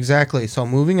 dude. Exactly. So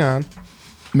moving on.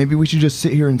 Maybe we should just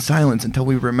sit here in silence until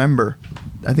we remember.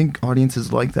 I think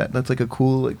audiences like that. That's like a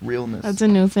cool like realness. That's a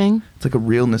new thing. It's like a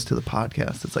realness to the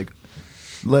podcast. It's like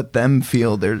let them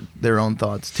feel their own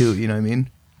thoughts too. You know what I mean?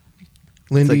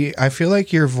 Lindy, I feel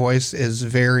like your voice is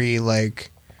very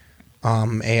like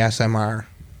ASMR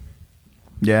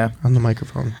Yeah, on the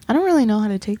microphone. I don't really know how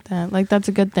to take that. Like, that's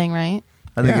a good thing, right?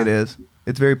 I think Yeah. it is.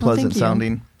 It's very Well, pleasant thank you.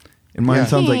 sounding. And mine Yeah.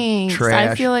 sounds like Thanks. trash.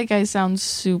 I feel like I sound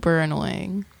super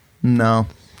annoying. No,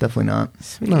 definitely not.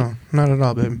 Sweet. No, not at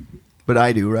all, babe. But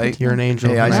I do, right? You're an angel.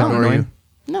 Hey, I and sound adore annoying.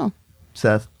 you. No.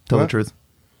 Seth, tell What? the truth.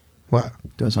 What?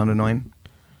 Do I sound annoying?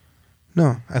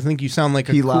 No, I think you sound like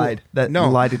a He cool- lied. That no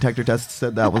lie detector test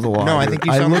said that was a lie. No, I dude. think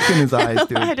you I sound looked in his eyes,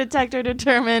 dude. Lie detector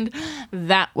determined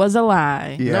that was a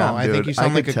lie. Yeah, no, I think dude, you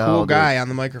sound like could a tell, cool dude. guy on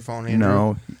the microphone, Andrew.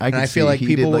 No, I And could I feel see like he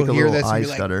people did like will a hear little this and eye be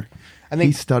like, stutter. I He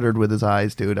think stuttered with his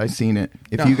eyes, dude. I seen it.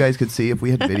 If No. you guys could see, if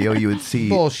we had video, you would see.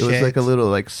 It was Bullshit. like a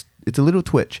little it's a little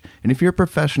twitch. And if you're a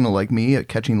professional like me at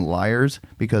catching liars,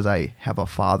 because I have a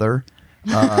father,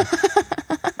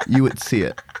 you would see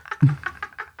it.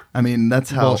 I mean, that's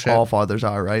how Bullshit. all fathers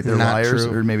are, right? They're Not liars,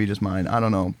 true. or maybe just mine. I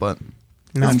don't know, but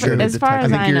Not I'm As, sure true. the as far as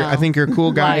detective- I know. I think you're a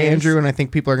cool guy, Liars. Andrew, and I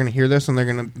think people are going to hear this and they're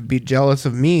going to be jealous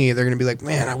of me. They're going to be like,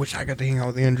 "Man, I wish I got to hang out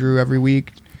with Andrew every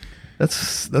week."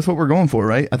 that's what we're going for,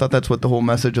 right? I thought that's what the whole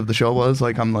message of the show was.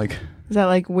 Like, I'm like, Is that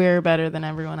like we're better than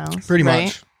everyone else? Pretty right?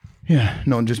 much. yeah,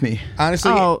 no, just me.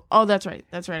 Honestly, Oh, that's right.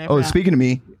 That's right. I Oh, forgot. speaking of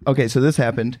me, okay, so this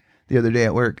happened the other day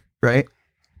at work, right?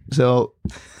 So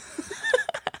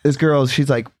this girl,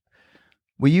 she's like,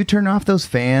 "Will you turn off those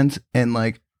fans?" And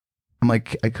like, I'm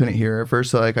like, I couldn't hear her at first,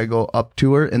 so like I go up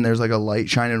to her, and there's like a light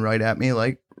shining right at me,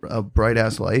 like a bright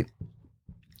ass light,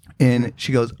 and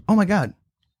she goes, "Oh my god,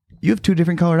 you have two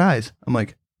different colored eyes." I'm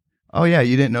like, "Oh yeah,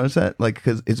 you didn't notice that?" Like,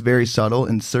 because it's very subtle,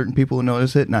 and certain people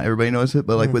notice it, not everybody notices it,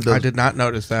 but like with I those did not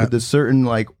notice that. with the certain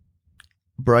like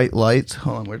bright lights.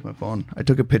 Hold on, where's my phone? I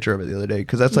took a picture of it the other day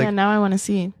because that's Yeah, like, now I want to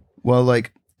see. well,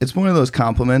 like it's one of those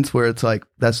compliments where it's like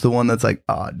that's the one that's like,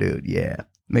 oh, dude, yeah,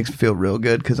 makes me feel real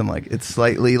good because I'm like it's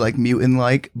slightly like mutant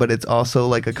like, but it's also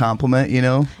like a compliment, you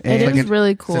know? It And is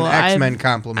really cool. It's an X-Men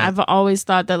compliment. I've always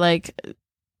thought that like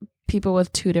people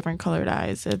with two different colored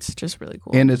eyes, it's just really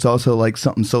cool. and it's also like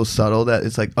something so subtle that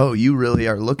it's like, oh, you really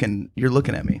are looking. You're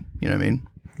looking at me. You know what I mean?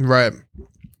 Right.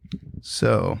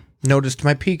 So Noticed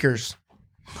my peekers.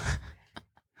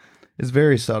 it's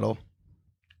very subtle.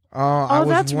 I oh, was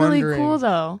that's really wondering- cool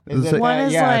though. Is it it- One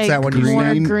is yeah, like it's that one you more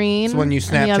snap- green. It's when you and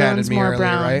the other Snapchatted one's me more earlier,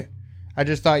 brown. right? I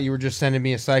just thought you were just sending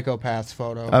me a psychopath's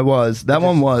photo. I was. That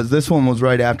one was. This one was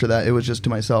right after that. It was just to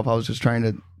myself. I was just trying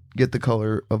to get the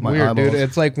color of my Weird, eyeballs. dude.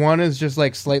 It's like one is just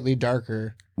like slightly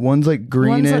darker. One's like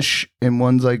greenish and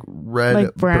one's like red,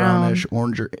 Like brown. brownish,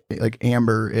 orange, like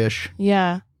amber-ish.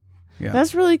 Yeah. Yeah.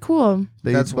 That's really cool.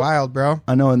 They That's bo- wild, bro.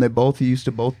 I know, and they both used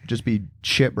to both just be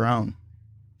shit brown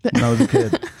when I was a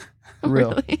kid.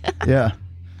 Real. Really? Yeah.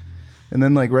 And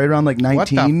then like right around like What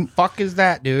the 19, fuck is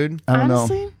that, dude? I don't know.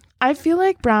 Honestly, I feel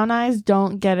like brown eyes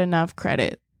don't get enough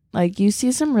credit. Like you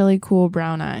see some really cool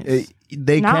brown eyes.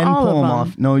 They Not can all pull of them them.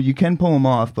 off. No, you can pull them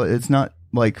off, but it's not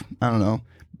like, I don't know.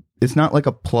 It's not like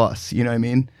a plus, you know what I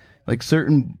mean? Like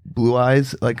certain blue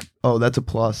eyes, like, oh, that's a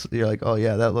plus. You're like, oh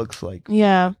yeah, that looks like.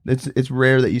 Yeah. It's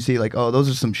rare that you see like, oh, those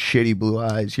are some shitty blue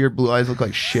eyes. Your blue eyes look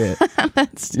like shit.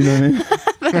 That's You know what I mean?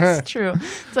 that's true.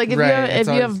 It's like if Right, you have, it's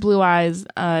if you have blue eyes,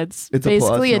 it's It's a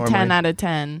basically plus a 10 normally. out of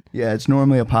 10. Yeah, it's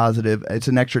normally a positive. It's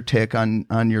an extra tick on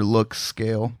your looks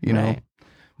scale, you know. Right.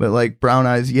 But like brown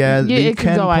eyes, yeah, Yeah, you it could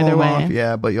can go pull either them way. off.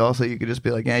 Yeah, but you could just be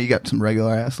like, yeah, you got some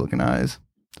regular ass looking eyes.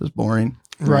 Just boring.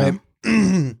 Right.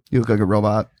 You look like a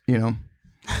robot, you know.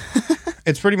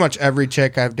 It's pretty much every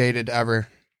chick I've dated ever.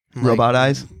 Like, Robot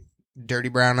eyes. dirty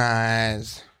brown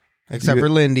eyes, except You- for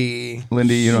Lindy.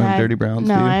 Lindy, you don't Yeah, have dirty browns,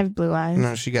 No, do you? I have blue eyes.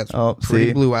 No, she got Oh, pretty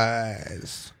see? blue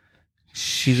eyes.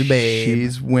 She's a babe.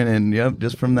 She's winning. Yep,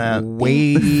 just from that.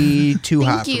 Way too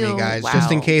hot Thank for me, you. guys.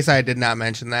 Just in Wow. case I did not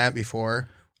mention that before.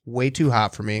 Way too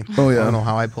hot for me. Oh, I yeah. don't know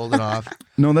how I pulled it off.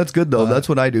 No, that's good though. That's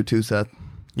what I do too, Seth.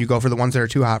 You go for the ones that are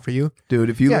too hot for you? Dude,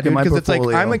 if you look at my because it's like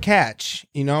portfolio, I'm a catch,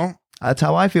 you know? that's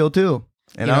how I feel too.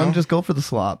 And You I know? don't just go for the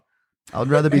slop. I'd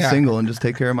rather be Yeah. single and just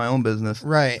take care of my own business.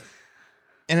 Right.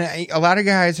 And a lot of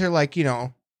guys are like, you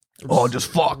know, Oh, just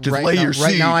fuck. Just right lay now, your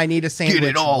right seed. now I need a sandwich Get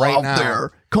it all right out now.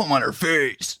 there. Come on her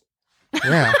face.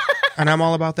 Yeah. And I'm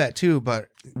all about that too, but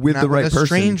With not the right with a person.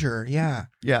 stranger. Yeah.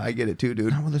 Yeah, I get it too,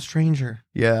 dude. Not with a stranger.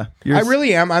 Yeah. I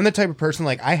really am. I'm the type of person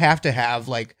like I have to have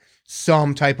like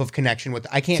some type of connection with.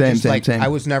 I can't Same, just same, like. same. I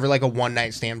was never like a one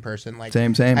night stand person. Like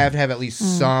Same. I have to have at least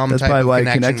some That's type probably of why I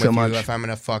connection connect with so you much. if I'm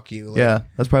gonna fuck you. Like, Yeah,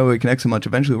 that's probably why we connect so much.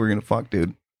 Eventually, we're gonna fuck,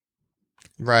 dude,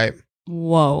 Right.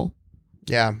 Whoa.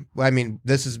 Yeah. Well, I mean,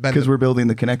 this has been because the, we're building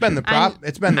the it's connection. been the prop.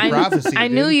 It's been the prophecy. I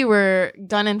knew dude. you were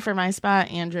gunning for my spot,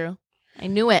 Andrew. I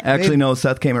knew it. Actually, no.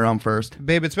 Seth came around first.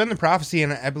 Babe, it's been the prophecy,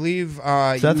 and I believe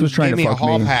Seth you was trying gave to me a fuck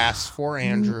hall me. pass for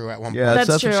Andrew at one point. Yeah, That's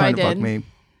Seth true, was trying I to fuck did. me.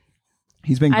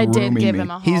 He's been I grooming did give me. him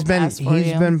a hall He's been pass for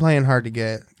you. been playing hard to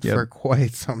get Yep. for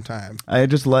quite some time. I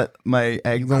had just let my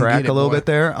egg gonna crack get it, a little boy. bit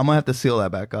there. I'm gonna have to seal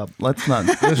that back up. Let's not.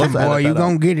 Listen, let's edit boy, you that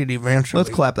gonna out. get it eventually.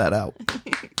 Let's clap that out.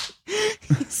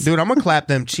 Dude, I'm gonna clap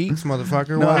them cheeks,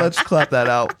 motherfucker. No, Watch. let's clap that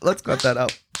out. Let's clap that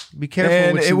out. Be careful.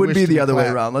 And what it you would wish be to the other way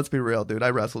clapped. around. Let's be real, dude.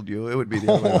 I wrestled you. It would be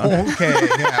the other way around. Okay,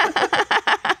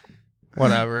 yeah.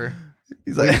 Whatever.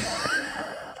 He's like,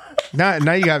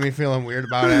 Now you got me feeling weird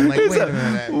about it. I'm like, wait a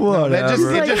minute. No,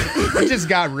 Whatever. it just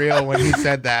got real when he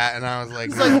said that, and I was like,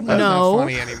 no, like, that's no. not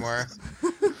funny anymore.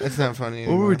 That's not funny what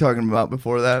anymore. were we talking about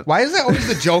before that? Why is that always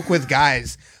the joke with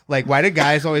guys? Like, why do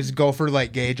guys always go for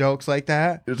like gay jokes like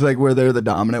that? It's like where they're the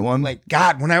dominant one. Like,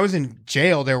 God, when I was in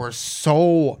jail, there were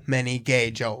so many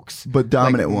gay jokes. But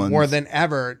dominant Like, ones. more than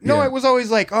ever. No, Yeah. it was always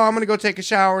like, oh, I'm gonna go take a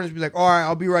shower, and just be like, all right,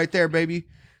 I'll be right there, baby.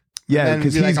 Yeah, And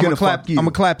because be he's like, gonna clap fuck you. I'm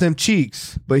gonna clap them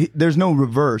cheeks. But there's no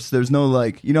reverse. There's no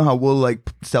like, you know how we'll like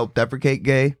self-deprecate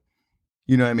gay.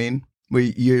 You know what I mean? Where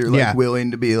you're like Yeah.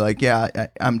 willing to be like, yeah,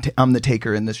 I'm the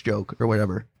taker in this joke or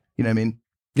whatever. You know what I mean?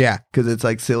 Yeah, Because it's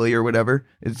like silly or whatever.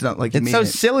 It's not like you it's mean so it.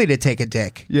 silly to take a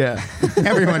dick. Yeah,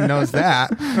 Everyone knows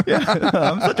that. yeah.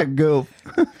 I'm such a goof.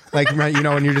 Like, you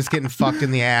know, when you're just getting fucked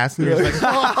in the ass, and you're just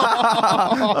like,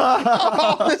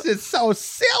 oh, this is so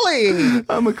silly.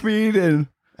 I'm a comedian.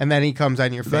 And then he comes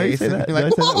on your Did I face, say and that? you're Did I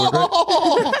like, say that word right?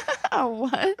 whoa. Oh,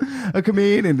 what? A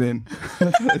comedian. Then.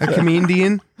 A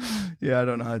comedian, Yeah, I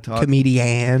don't know how to talk. I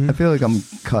comedian. feel like I'm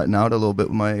cutting out a little bit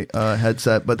with my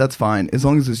headset, but that's fine as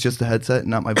long as it's just a headset and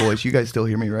not my voice. You guys still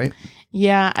hear me, right?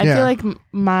 Yeah, I Yeah. feel like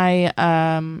my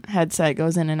headset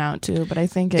goes in and out too, but I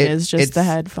think it is just the it's-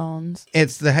 headphones.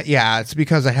 It's it's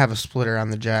because I have a splitter on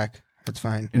the jack. That's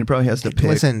fine. And it probably has to pick.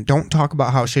 Listen, don't talk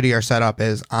about how shitty our setup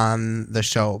is on the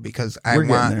show because We're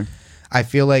getting there. I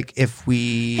feel like if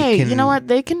we Hey, can, you know what?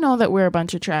 They can know that we're a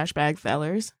bunch of trash bag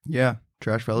fellers. Yeah,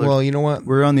 trash fellers. Well, you know what?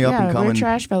 We're on the up Yeah, and we're coming.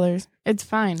 trash fellers. It's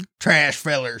fine. Trash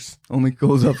fellers. Only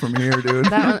goes up from here, dude.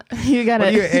 That one, you got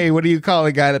it. What do you call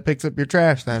a guy that picks up your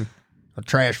trash then? A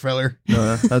trash feller.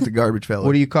 No, that's a garbage feller.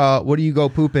 What do you go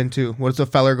poop into? What does a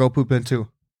feller go poop into?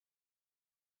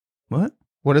 What?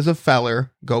 What does a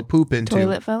feller go poop into?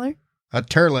 Toilet feller? A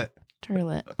turlet.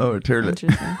 Turlet. Oh, a turlet.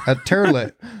 Interesting. A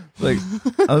turlet. Like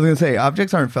I was gonna say,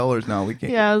 objects aren't fellers now. We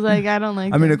can't. Yeah, I was like, I don't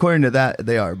like I mean, that. according to that,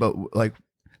 they are. But like,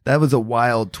 that was a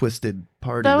wild, twisted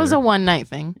party. That was there. a one night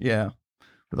thing. Yeah.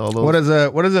 With all those.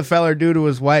 What does a feller do to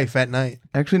his wife at night?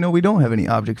 Actually, no, we don't have any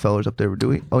object fellers up there, do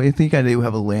we? Oh, I think I do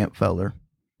have a lamp feller.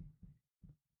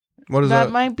 What is That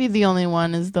that? might be the only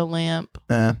one is the lamp.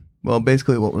 Well,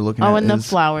 basically, what we're looking Oh, at and the is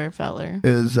flower feller.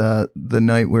 the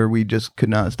night where we just could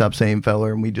not stop saying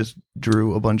feller, and we just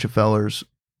drew a bunch of fellers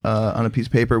on a piece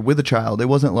of paper with a child. It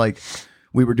wasn't like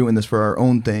we were doing this for our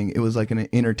own thing. It was like an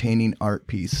entertaining art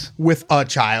piece. With a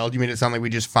child. You made it sound like we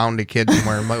just found a kid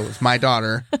somewhere. It was my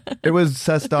daughter. It was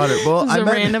Seth's daughter. Well, It was a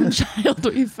random child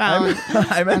we found.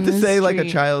 I meant on to the say like a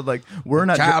street. child. Like we're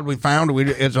not. Child we found,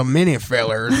 it's a mini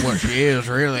feller is what she is,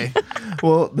 really.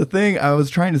 Well, the thing I was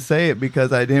trying to say it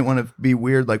because I didn't want to be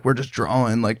weird. Like we're just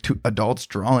drawing, like two adults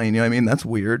drawing. You know what I mean? That's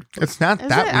weird. It's not Is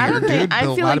that it? I weird, don't think. dude. I A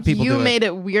feel lot like of people you do made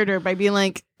it weirder by being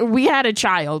like, we had a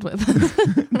child with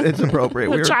us. It's appropriate.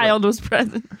 The We were- child was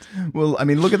present. Well, I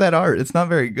mean, look at that art. It's not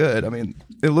very good. I mean,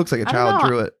 it looks like a I don't child know.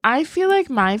 drew it. I feel like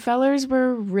my fellers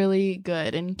were really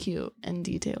good and cute and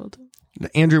detailed.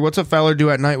 Andrew, what's a feller do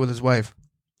at night with his wife?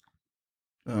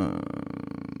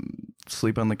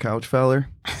 Sleep on the couch, feller.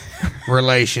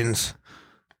 Relations.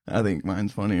 I think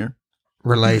mine's funnier.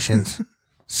 Relations.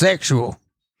 Sexual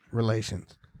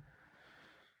relations.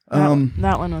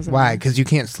 That one was Why? amazing. Because you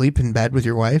can't sleep in bed with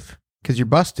your wife? Because you're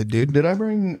busted, dude. Did I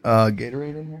bring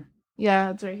Gatorade in here?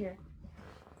 Yeah, it's right here.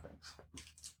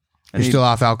 You're still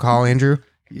off alcohol, Andrew?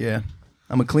 Yeah,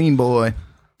 I'm a clean boy.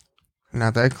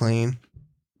 Not that clean.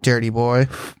 Dirty boy.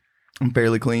 I'm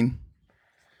fairly clean.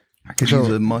 I could So, use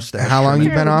a mustache. How long trim. you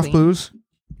been Fairly off clean. booze?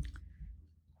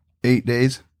 8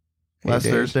 days. 8 Last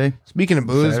days. Thursday. Speaking of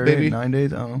booze, Saturday, baby. 9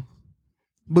 days. I don't know.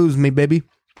 Booze me, baby.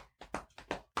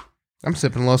 I'm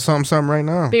sipping a little something right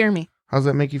now. Bear me. How's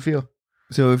that make you feel?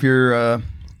 So if you're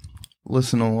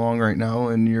listening along right now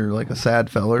and you're like a sad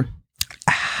feller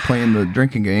playing the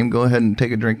drinking game, go ahead and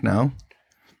take a drink now.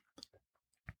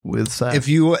 With Seth. If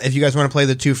you guys want to play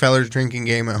the two fellers drinking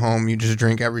game at home, you just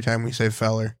drink every time we say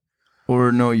feller.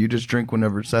 Or no, you just drink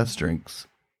whenever Seth drinks.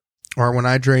 Or when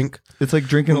I drink. It's like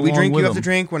drinking When we along drink, with you have to him.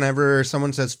 drink whenever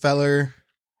someone says feller.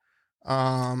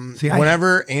 See,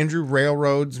 Whenever Andrew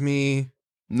railroads me,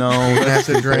 No, I have that's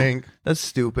to drink. That's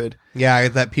stupid. Yeah,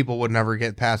 that people would never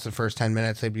get past the first 10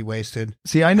 minutes. They'd be wasted.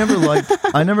 See, I never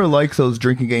liked those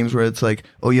drinking games where it's like,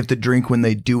 oh, you have to drink when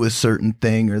they do a certain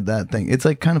thing or that thing. It's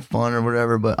like kind of fun or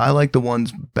whatever, but I like the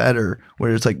ones better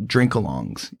where it's like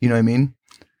drink-alongs. You know what I mean?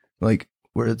 Like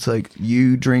where it's like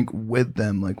you drink with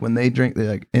them. Like when they drink, they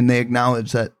like and they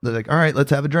acknowledge that they're like, all right,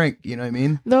 let's have a drink. You know what I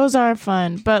mean? Those are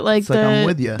fun, but like It's like I'm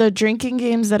with ya. the drinking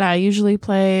games that I usually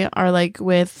play are like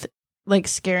with like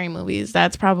scary movies.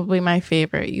 That's probably my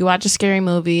favorite. You watch a scary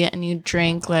movie and you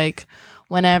drink like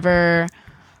whenever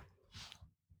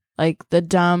like the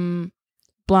dumb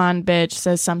blonde bitch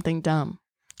says something dumb.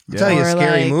 I'll tell you, a Or,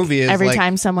 scary like, movie is every like,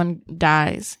 time someone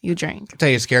dies, you drink. I'll tell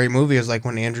you, a scary movie is like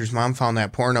when Andrew's mom found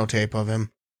that porno tape of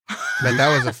him. But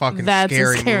that was a fucking That's a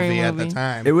scary, scary movie at the movie.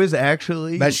 time. It was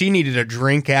actually. But she needed a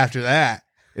drink after that.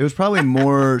 It was probably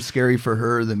more scary for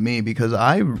her than me because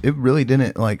it really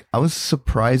didn't like. I was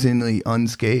surprisingly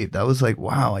unscathed. I was like,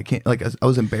 wow, I can't like. I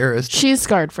was embarrassed, She's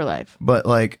scarred for life. but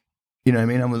like, you know what I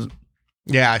mean? I was.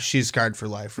 Yeah, she's scarred for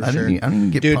life, for I sure. didn't even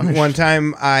get Dude, punished. one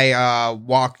time I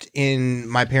walked in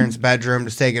my parents' bedroom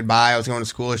to say goodbye. I was going to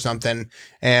school or something,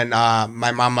 and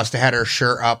my mom must have had her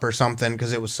shirt up or something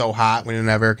because it was so hot. We didn't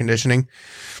have air conditioning.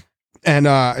 And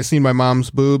I seen my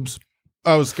mom's boobs.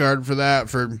 I was scarred for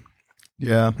that.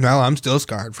 Yeah. Well, I'm still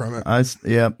scarred from it.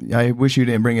 I wish you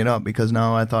didn't bring it up because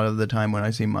now I thought of the time when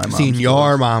I seen my mom's Seen your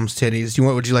clothes. mom's titties.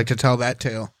 What would you like to tell that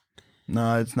tale?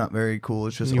 No, it's not very cool.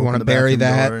 It's just You open wanna the bury bathroom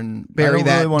that- door and bury I don't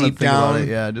that really want to deep think about down? it.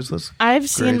 Yeah, just let's. I've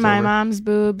seen graze my over. mom's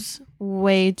boobs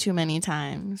way too many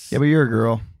times. Yeah, but you're a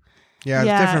girl. Yeah,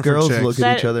 Yeah. it's different Girls for chicks. look at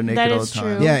That- each other naked that all the is time.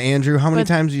 true. Yeah, Andrew, how many But-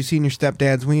 times have you seen your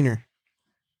stepdad's wiener?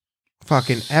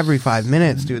 Fucking every 5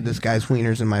 minutes, dude, this guy's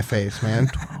wiener's in my face, man.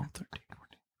 12, 13, 14.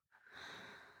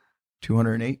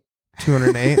 208.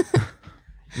 208.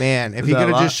 Man, if Is he that a could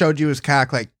have lot? just showed you his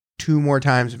cock like 2 more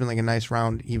times, it'd been like a nice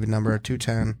round, even number of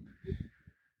 210.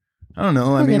 I don't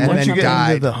know. I We'll mean, get once there you get sometime.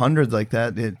 into the hundreds like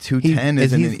that, 210 He-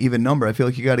 isn't he's- an even number. I feel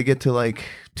like you got to get to like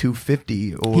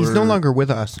 250 or. He's no longer with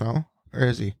us, no? Or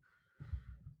is he?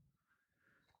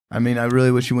 I mean, I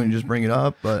really wish you wouldn't just bring it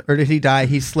up, but Or did he die?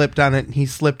 He slipped on it. He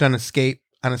slipped on a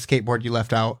skateboard you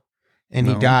left out, and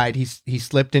he No. died. He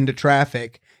slipped into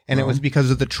traffic, and it No. was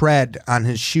because of the tread on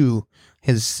his shoe,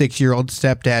 his 6-year-old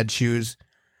stepdad's shoes.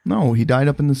 no, he died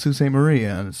up in the Sault Ste. Marie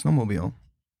on a snowmobile.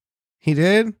 He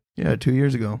did? Yeah, 2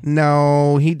 years ago.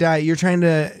 No, he died. You're trying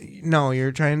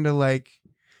to like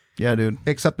Yeah, dude.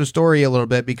 fix up the story a little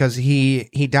bit because he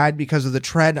died because of the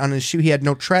tread on his shoe. He had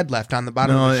no tread left on the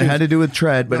bottom No, of it his shoes. had to do with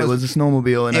tread, but No, it was a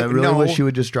snowmobile, and I really no, wish you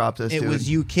would just drop this, It dude. was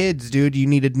you kids, dude. You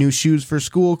needed new shoes for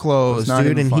school clothes, It's not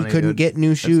dude, even and funny, he couldn't dude. get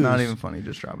new It's shoes. not even funny.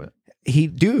 Just drop it.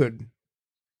 Dude.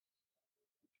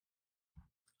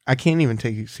 I can't even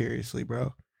take you seriously,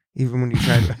 bro. Even when you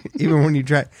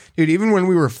tried, dude, even when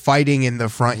we were fighting in the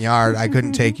front yard, I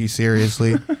couldn't take you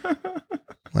seriously.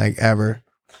 Like ever.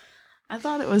 I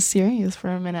thought it was serious for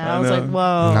a minute. I I was know. like,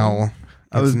 whoa. No.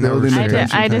 I was It's never building the I,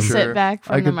 serious did, I with just him. sit back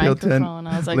I from the could feel tense. microphone.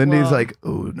 I was like, Lindy's whoa. like,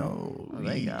 oh no. I was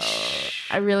like,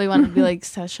 I really wanted to be like,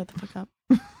 Seth, shut the fuck up.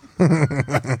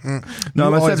 No,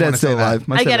 You my always stepdad's wanna still say that. alive.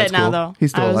 My I get stepdad's it now, cool. though. He's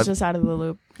still I was alive. just out of the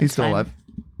loop. He's It's still fine. alive.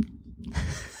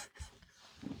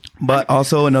 But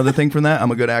also another thing from that,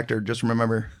 I'm a good actor. Just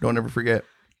remember, don't ever forget.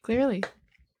 Clearly.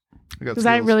 I got Because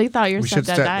I skills. really thought your We should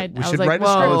stepdad start- died. we I should was like, write a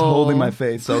whoa. script. I was holding my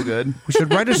face so good. We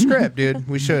should write a script, dude.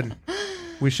 We should.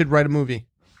 We should write a movie.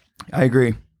 I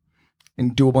agree.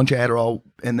 And do a bunch of Adderall,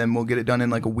 and then we'll get it done in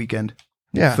like a weekend.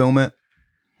 We'll Yeah. film it.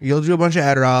 You'll do a bunch of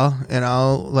Adderall, and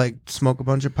I'll like smoke a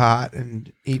bunch of pot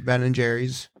and eat Ben and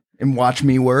Jerry's. And watch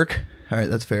me work. All right,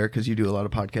 that's fair because you do a lot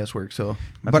of podcast work. So,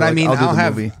 But feel I like mean, I'll do I'll the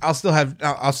have, movie.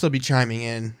 I'll still be chiming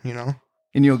in. You know.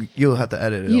 And you'll have to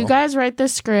edit it. You all. guys write the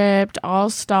script. I'll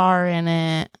star in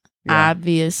it. Yeah.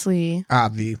 Obviously.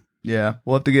 Obvi. Yeah,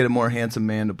 we'll have to get a more handsome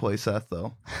man to play Seth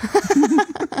though.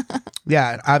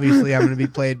 Yeah, obviously I'm going to be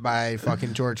played by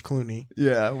fucking George Clooney.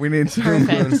 Yeah, we need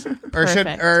to.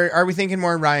 Perfect. Or are we thinking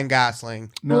more Ryan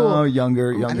Gosling? No,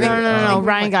 younger. No, think- no. think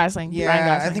Ryan we Gosling. Yeah, Ryan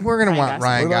Gosling. I think we're going to want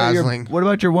Ryan What about Gosling. what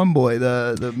about your one boy,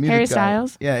 the music Harry guy?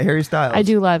 Styles? Yeah, Harry Styles. I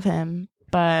do love him,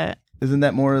 but Isn't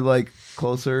that more like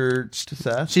closer to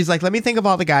Seth? She's like, let me think of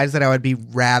all the guys that I would be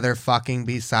rather fucking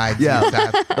besides Yeah. you,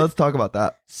 Seth. Let's talk about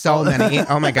that. So many.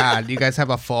 Oh my god, you guys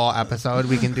have a full episode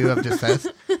we can do of just this.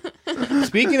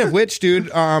 Speaking of which, dude,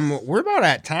 we're about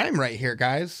at time right here,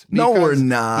 guys. No, we're Because-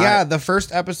 not. Yeah, the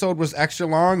first episode was extra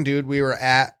long, dude. We were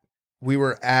at. it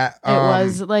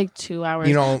was like 2 hours.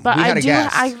 you know, but we had I a do.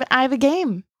 guest. I have a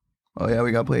game. Oh yeah,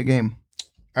 we gotta play a game.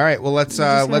 All right, well let's You're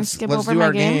just gonna let's skip let's over do my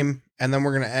our game? game and then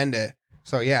we're gonna end it.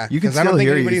 So yeah, You can because I don't still think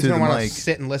hear you anybody's through gonna the want to mic.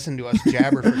 sit and listen to us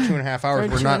jabber for 2.5 hours.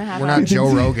 For We're not 2.5 we're not hours.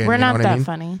 Joe Rogan. We're you know not what that I mean?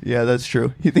 funny. Yeah, that's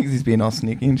true. He thinks he's being all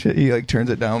sneaky and shit. He like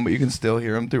turns it down, but you can still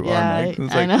hear him through Yeah, our mic.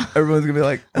 It's I like know. everyone's gonna be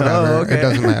like, Whatever. oh, okay. It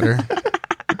doesn't matter.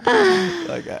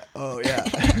 Like, oh yeah.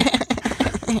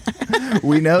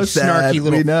 We know, Seth. Snarky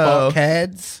little we know.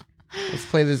 fuckheads. Let's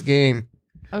play this game.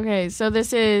 Okay, so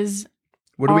this is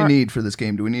What do we Our- need for this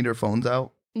game? Do we need our phones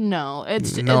out? no.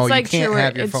 It's No, you like can't true.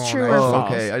 have your It's phone true out. or Oh,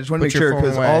 false. okay. I just want to Put make your sure phone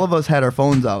because away. all of us had our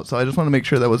phones out, so I just want to make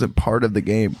sure that wasn't part of the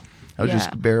game. I was Yeah.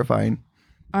 just verifying.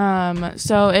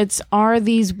 So it's, are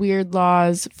these weird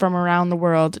laws from around the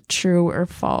world true or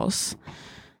false?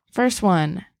 First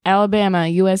one, Alabama,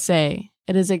 USA.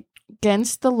 It is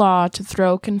against the law to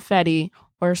throw confetti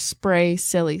or spray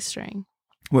silly string.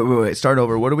 Wait. Start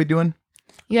over. What are we doing?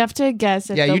 You have to guess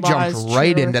if Yeah, the you law jumped is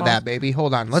right true or into false. that, baby.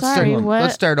 Hold on. Let's Sorry, start. what?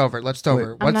 Let's start over. Let's start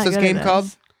over. I'm What's not this good at game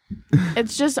called?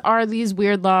 It's just, are these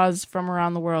weird laws from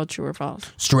around the world true or false?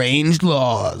 Strange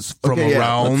laws from Okay, yeah, let's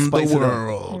around the spice it up. Here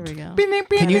world. we go.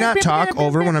 Can you not talk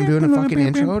over when I'm doing a fucking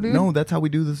intro, dude? No, that's how we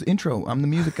do this intro. I'm the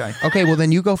music guy. Okay, well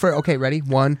then you go for. Okay, ready?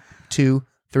 1, 2,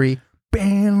 3.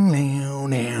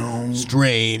 Strange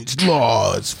Strange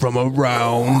laws from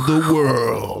around the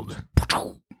world.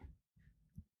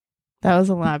 That was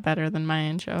a lot better than my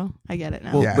intro. I get it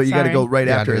now. Well, Yeah. but you got to Sorry. go right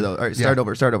Yeah, after dude. though. All right, Yeah. start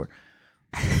over. Start over.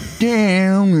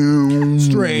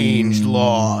 Strange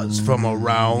laws from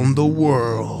around the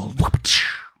world.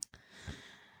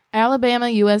 Alabama,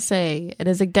 USA. It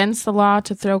is against the law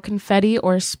to throw confetti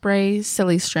or spray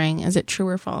silly string. Is it true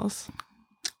or false?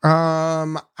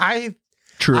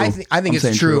 True. I think I'm it's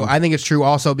saying true. I think it's true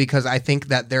also because I think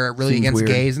that they're really Seems against weird.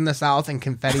 gays in the South, and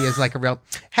confetti is like a real,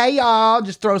 hey y'all,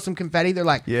 just throw some confetti. They're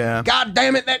like, Yeah. God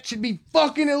damn it, that should be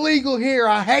fucking illegal here.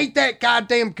 I hate that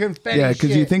goddamn confetti. Yeah, because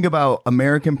you shit." think about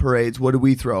American parades, what do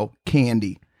we throw?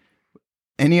 Candy.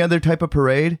 Any other type of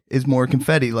parade is more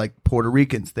confetti, like Puerto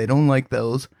Ricans. They don't like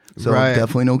those. So Right.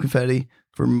 definitely no confetti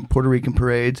from Puerto Rican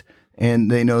parades. And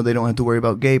they know they don't have to worry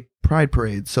about gay pride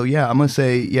parades. So yeah, I'm going to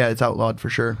say, yeah, it's outlawed for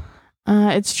sure.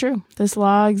 It's true. This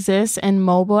law exists in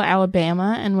Mobile,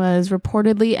 Alabama, and was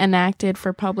reportedly enacted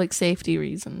for public safety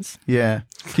reasons. Yeah.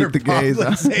 Keep the gays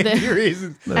Public out. safety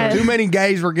reasons. Too many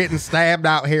gays were getting stabbed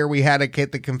out here. We had to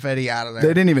get the confetti out of They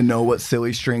there. didn't even know what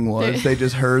silly string was. They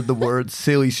just heard the word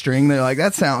silly string. They're like,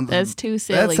 that sounds That's too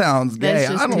silly. That sounds gay. That's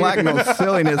just I don't too- like no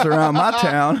silliness around my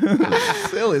town.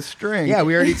 Silly string. Yeah,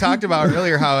 we already talked about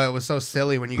earlier how it was so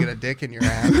silly when you get a dick in your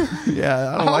ass.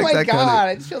 Yeah, I don't Oh like my that god,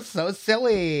 kind of. it feels so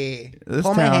silly. This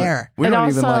Pull town, my hair. We And don't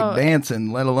even also- like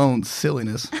dancing, let alone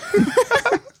silliness.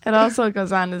 It also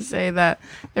goes on to say that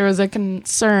there was a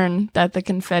concern that the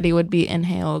confetti would be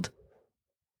inhaled,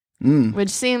 which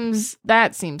seems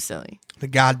silly. The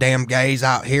goddamn gays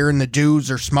out here and the Jews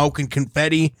are smoking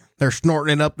confetti. They're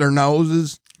snorting it up their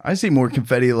noses. I see more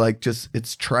confetti like just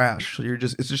it's trash.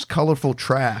 It's just colorful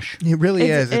trash. It really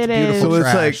It's- is. It's it beautiful is. So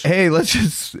it's trash. like, hey, let's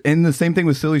just and the same thing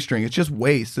with silly string. It's just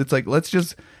waste. It's like let's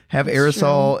just have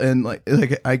aerosol and like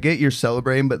I get you're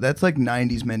celebrating, but that's like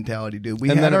 90s mentality, dude. We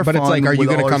And had then, our but it's fun like, are you with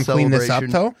going to all our come clean this up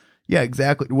celebration. though? Yeah,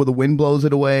 exactly. Well, the wind blows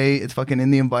it away. It's fucking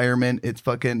in the environment. It's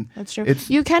fucking. That's true. It's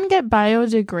You can get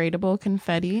biodegradable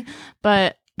confetti,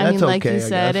 but I That's mean, like okay, you I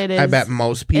said, guess. it is. I bet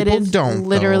most it people is don't.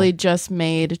 literally though. just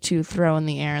made to throw in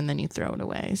the air and then you throw it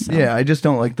away. So. yeah. I just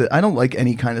don't like I don't like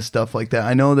any kind of stuff like that.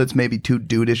 I know that's maybe too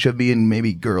dudeish of me, and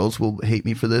maybe girls will hate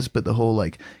me for this, but the whole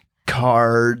like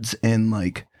cards and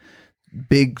like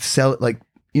big like.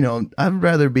 I'd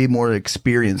rather be more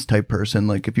experienced type person.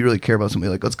 Like if you really care about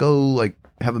somebody, like let's go like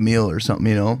have a meal or something,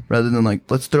 rather than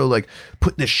like let's throw like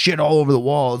put this shit all over the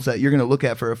walls that you're gonna look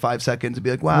at for 5 seconds and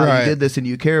be like, wow, Right. you did this and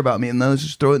you care about me, and then let's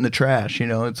just throw it in the trash.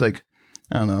 It's like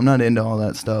I don't know. I'm not into all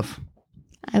that stuff.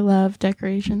 I love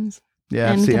decorations.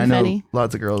 Yeah, And see, I know confetti.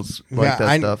 lots of girls like that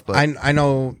I, stuff, but I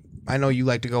know you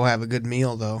like to go have a good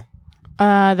meal though.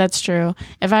 That's true.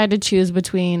 If I had to choose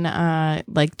between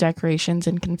like decorations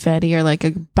and confetti or like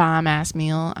a bomb ass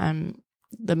meal, I'm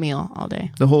the meal all day.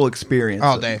 the whole experience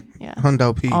All day. Yeah.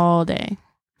 Hundo P. All day.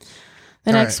 The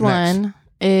All right, next one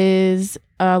is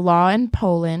a law in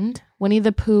Poland. Winnie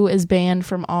the Pooh is banned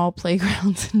from all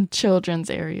playgrounds and children's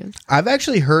areas. I've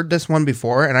actually heard this one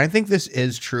before, and I think this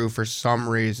is true for some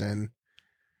reason.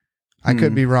 I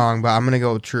could be wrong, but I'm going to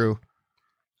go with true.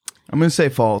 I'm gonna say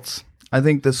false. I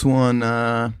think this one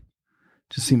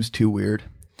just seems too weird.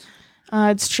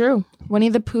 It's true. Winnie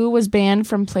the Pooh was banned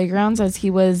from playgrounds as he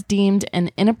was deemed an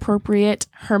inappropriate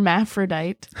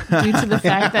hermaphrodite due to the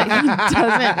fact that he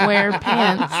doesn't wear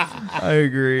pants I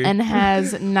agree. and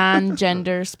has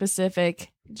non-gender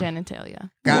specific genitalia.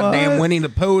 Goddamn What? Winnie the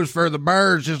Pooh's for the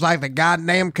birds, just like the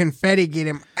goddamn confetti. Get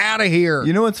him out of here.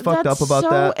 You know what's fucked up about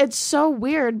that? It's so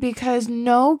weird because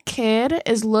no kid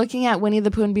is looking at Winnie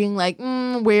the Pooh and being like,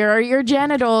 where are your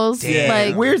genitals? Damn.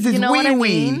 Like, Where's his you know what I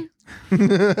wee-wee? mean?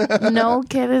 No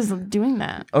kid is doing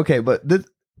that. Okay, but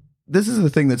this is the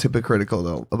thing that's hypocritical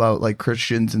though about like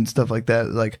Christians and stuff like that,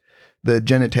 like the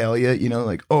genitalia.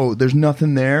 Like, oh, there's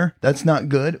nothing there. That's not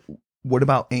good. What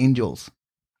about angels?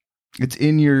 It's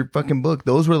in your fucking book.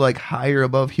 Those were like higher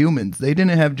above humans. They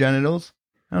didn't have genitals.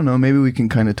 I don't know. Maybe we can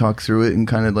kind of talk through it and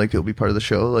kind of like it'll be part of the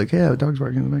show. Like, yeah, dog's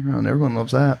barking in the background. Everyone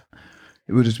loves that.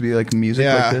 It would just be like music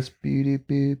Yeah. like this.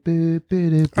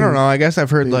 I don't know. I guess I've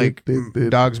heard like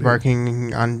dogs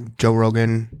barking on Joe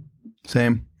Rogan,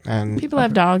 Same. and People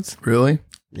have dogs. Really?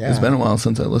 yeah, It's been a while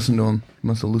since I listened to him.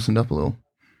 Must have loosened up a little.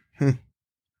 Hmm.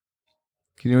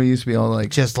 You know, he used to be all like,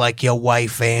 just like your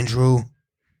wife, Andrew,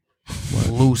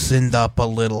 loosened up a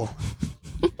little.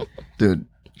 dude,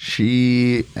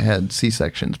 she had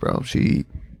C-sections, bro.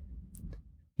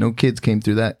 No kids came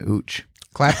through that hooch.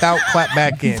 Clapped out, clap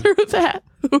back in. Through that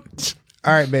hooch.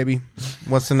 All right, baby.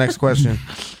 What's the next question?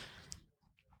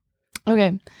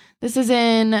 Okay. This is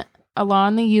in a law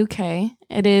in the UK.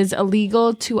 It is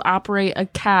illegal to operate a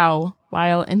cow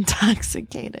while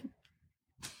intoxicated.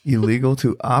 Illegal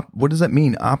to what does that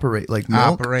mean? Operate like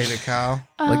milk? Operate a cow.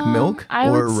 Like milk I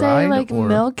or would say ride like or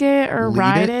milk it or lead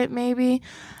ride it? it maybe.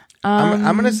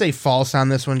 I'm gonna say false on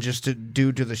this one, just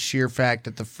due to the sheer fact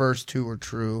that the first two are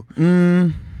true.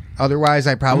 Otherwise,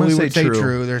 I probably gonna would say say true.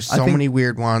 true. There's I so think- many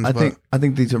weird ones. I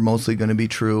think these are mostly going to be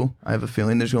true. I have a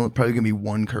feeling there's probably going to be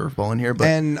one curveball in here, but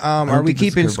and don't are we think this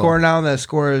is keeping curveball. score now? The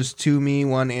score is 2 me,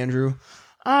 1 Andrew.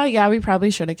 Oh yeah, we probably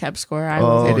should have kept score. I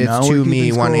oh, was It is now 2 we're me,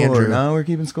 keeping 1 score. Andrew. Now we're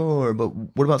keeping score. But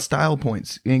what about style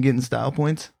points? You ain't getting style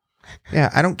points?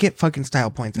 Yeah, I don't get fucking style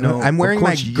points. No, I'm wearing of my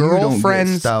course you don't get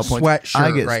girlfriend's style points. sweatshirt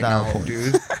I get right style now, points.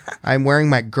 dude. I'm wearing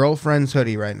my girlfriend's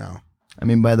hoodie right now. I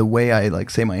mean, by the way I like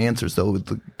say my answers though, with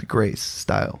the grace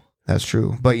style. That's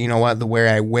true. But you know what? The way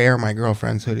I wear my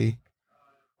girlfriend's hoodie,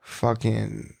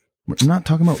 fucking, I'm not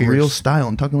talking about Fierce. real style.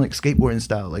 I'm talking like skateboarding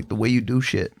style, like the way you do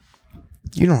shit.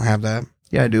 you don't have that.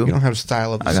 Yeah, I do. You don't have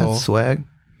style of the I got soul. swag.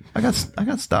 I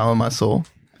got style in my soul.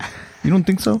 You don't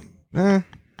think so?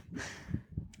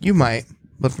 You might,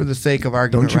 but for the sake of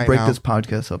argument, Don't you right break now, this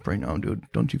podcast up right now, dude.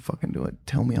 Don't you fucking do it.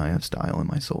 Tell me I have style in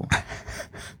my soul.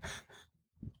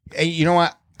 Hey, you know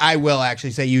what? I will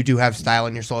actually say you do have style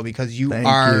in your soul because you Thank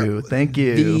are you. Thank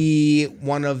you. the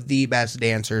one of the best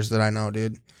dancers that I know,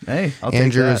 dude. Hey, I'll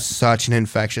Andrew take is such an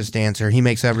infectious dancer. He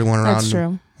makes everyone around That's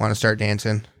true. want to start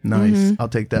dancing. that. Nice. I'll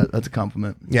take that. That's a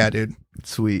compliment. Yeah, dude.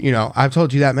 Sweet. You know, I've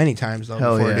told you that many times though.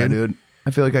 Hell before, yeah, dude.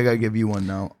 I feel like I gotta give you one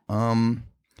now.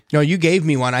 No, you gave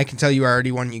me one. I can tell you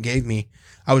already one you gave me.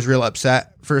 I was real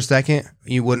upset for a second.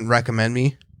 You wouldn't recommend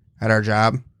me at our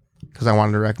job because I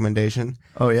wanted a recommendation.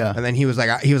 Oh yeah. And then he was like,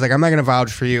 I'm not gonna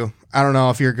vouch for you. I don't know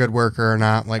if you're a good worker or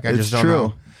not. Like, I It's just don't true.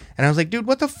 know. And I was like, dude,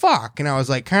 what the fuck? And I was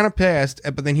like, kind of pissed.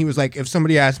 But then he was like, if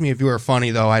somebody asked me if you were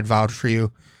funny though, I'd vouch for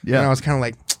you. Yeah. And I was kind of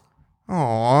like,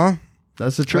 Aw.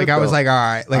 That's the truth. Like I was though. like, all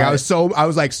right. Like All I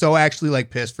was like so actually like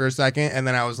pissed for a second, and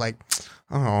then I was like,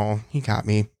 oh, he got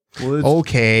me. Well, it's,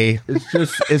 Okay.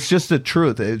 it's just the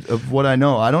truth of what I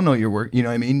know. I don't know your work. You know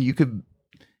what I mean?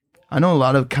 I know a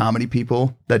lot of comedy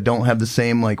people that don't have the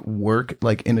same like work,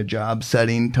 like in a job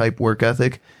setting type work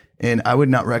ethic. And I would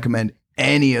not recommend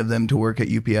any of them to work at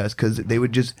UPS because they'd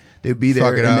be there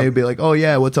Fuck it and up. they'd be like, oh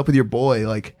yeah, what's up with your boy?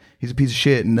 Like he's a piece of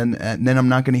shit. And then I'm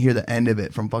not going to hear the end of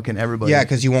it from fucking everybody. Yeah,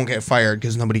 because you won't get fired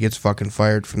because nobody gets fucking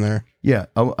fired from there. Yeah.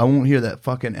 I won't hear that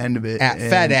fucking end of it. At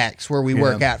FedEx, where we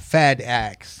work at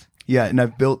FedEx. Yeah. And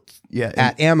I've built,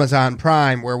 At Amazon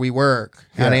Prime, where we work.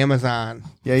 At Yeah. Amazon.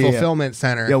 Yeah. Fulfillment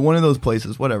Center. Yeah, one of those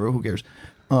places, whatever, who cares?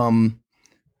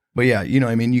 But yeah, you know,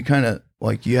 I mean, you kind of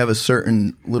like you have a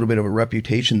certain little bit of a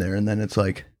reputation there, and then it's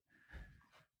like,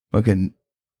 fucking,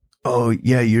 oh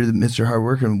yeah, you're the Mr. Hard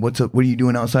Worker, and what's up? What are you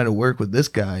doing outside of work with this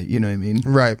guy? You know what I mean?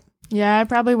 Right. Yeah, I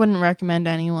probably wouldn't recommend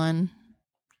anyone.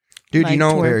 Dude, like, you to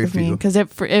know, work very with me few. because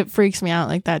it freaks me out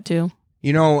like that too.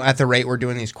 at the rate we're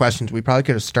doing these questions, we probably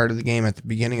could have started the game at the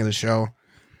beginning of the show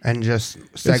and just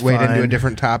segued into fine. a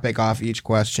different topic off each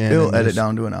question. It'll and edit just-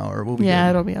 down to an hour. We'll be Yeah, good.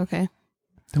 it'll be okay.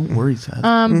 Don't worry, Seth.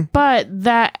 But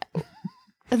that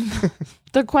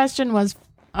the question was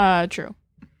true.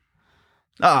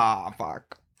 Ah,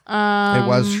 fuck. It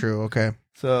was true. Okay.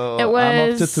 So It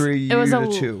I'm up to was- 3, it was you a-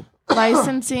 to 2,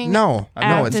 Licensing. No,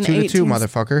 Act it's in 2-2, 18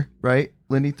 motherfucker. right?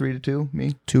 Lindy 3-2,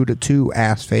 me. 2-2,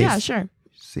 ass face. Yeah, sure.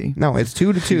 See, No, it's she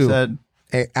 2-2. said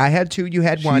I had 2, you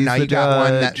had 1. She's Now the you got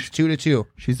 1. judge. That's 2-2.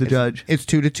 she's the judge. It's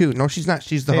 2-2. No, she's not.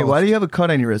 She's the Hey, host. why do you have a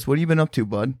cut on your wrist? What have you been up to,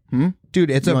 bud? Dude,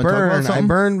 it's You a wanna talk about burn. I something?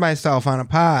 burned myself on a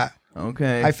pot.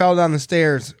 Okay. I fell down the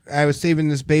stairs. I was saving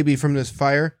this baby from this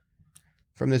fire,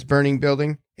 from this burning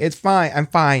building. It's fine. I'm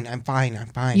fine.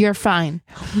 You're fine.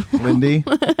 Lindy,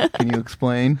 can you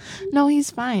explain? No, he's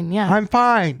fine. Yeah, I'm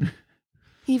fine.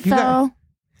 he got- fell.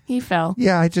 He fell.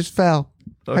 Yeah, I just fell.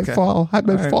 Okay. I fall. I've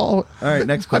been All right. falling. All right,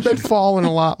 next I've been question. falling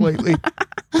a lot lately.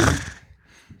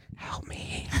 Help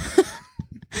me.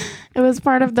 It was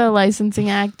part of the Licensing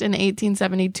Act in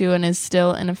 1872 and is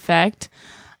still in effect.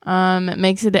 It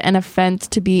makes it an offense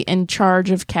to be in charge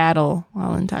of cattle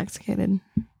while intoxicated.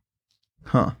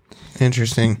 Huh.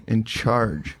 Interesting. In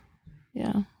charge.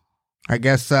 Yeah. I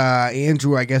guess,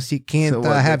 Andrew, I guess you can't So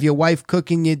what, have your wife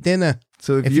cooking your dinner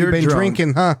So if if you're you've been drunk,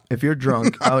 drinking, huh? if you're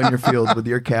drunk out in your field with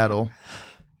your cattle,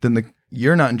 then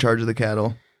you're not in charge of the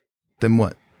cattle. Then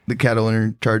what? The cattle are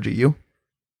in charge of you?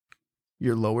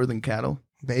 You're lower than cattle?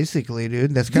 Basically,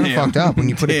 dude. That's kind of Damn. fucked up when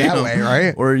you put it that Damn. way,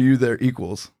 right? Or are you their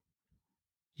equals?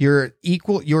 You're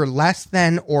less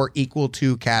than or equal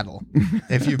to cattle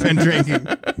if you've been drinking.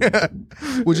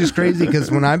 Which is crazy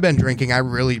because when I've been drinking, I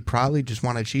really probably just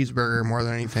want a cheeseburger more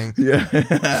than anything. Yeah.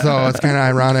 So it's kind of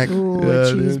ironic. Ooh, Yeah,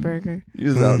 a dude. cheeseburger.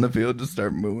 You're just out in the field, just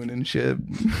start moving and shit.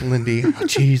 Lindy, a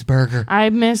cheeseburger. I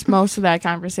missed most of that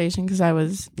conversation because I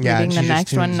was Yeah, reading she the just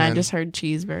next one tunes and I in. just heard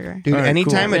cheeseburger. Dude, All right, any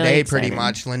cool. time of Really day, excited. pretty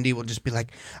much, Lindy will just be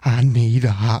like, I need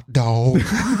a hot dog.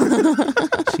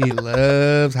 She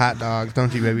loves hot dogs,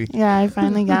 don't you, baby? Yeah, I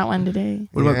finally got one today.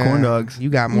 What about Yeah. corn dogs? You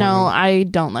got more. No, than- I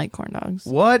don't like corn dogs.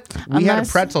 What? we had a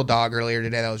unless- pretzel dog earlier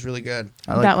today. That was really good.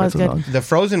 I like That was pretzel good. dogs. The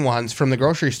frozen ones from the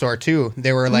grocery store too.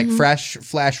 They were like fresh,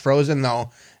 flash frozen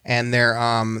though, and they're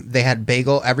they had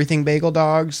everything bagel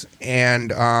dogs,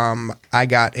 and I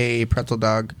got a pretzel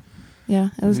dog. Yeah,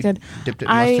 it was We good. Dipped it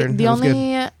in mustard. The It was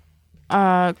good.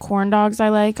 only corn dogs I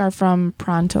like are from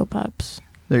Pronto Pups.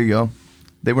 There you go.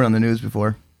 They were on the news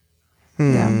before.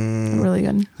 Yeah, they're really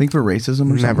good. I think for racism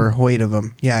or something. Never heard of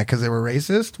them. Yeah, because they were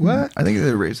racist. What? I think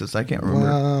they're racist. I can't remember.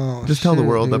 Wow, Just tell the shit,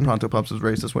 world that dude. Pronto Pups is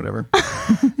racist, whatever.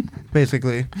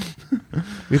 Basically,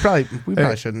 we probably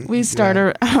shouldn't. We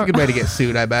started. It's a good way to get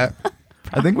sued. I bet.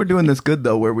 I think we're doing this good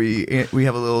though, where we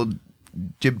have a little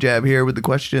jib jab here with the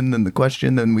question,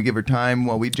 then we give her time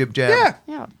while we jib jab. Yeah,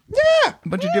 Yeah. yeah. A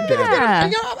bunch of jib jabs. Yeah.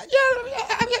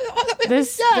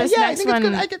 This next I think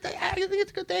one. I think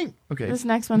it's a good thing. Okay, This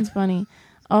next one's funny.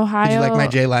 Ohio. Did you like my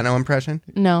Jay Leno impression?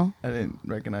 No. I didn't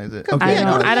recognize it. Come Okay, on,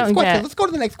 I don't- go to the I next don't question. get- Let's go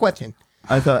to the next question.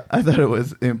 I thought it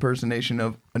was impersonation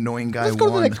of annoying guy Let's go to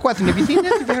the one. next question. Have you seen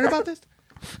this? Have you heard about this?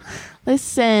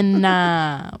 Listen,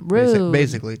 rude.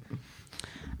 Basically.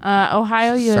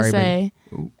 Ohio, USA.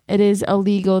 Sorry, It is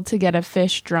illegal to get a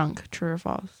fish drunk. True or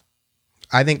false?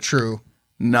 I think true.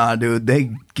 Nah, dude,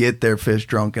 they get their fish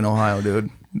drunk in Ohio, dude,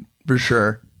 for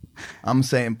sure. I'm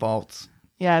saying false.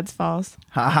 Yeah, it's false.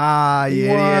 Haha,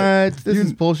 yeah. What? This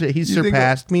is bullshit. He's You think-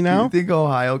 surpassed me now. You think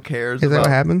Ohio cares? Is that about,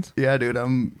 what happens? Yeah, dude,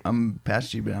 I'm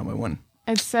past you now by one.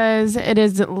 It says it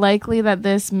is likely that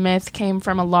this myth came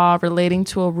from a law relating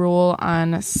to a rule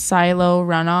on silo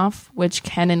runoff, which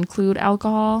can include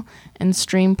alcohol and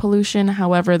stream pollution.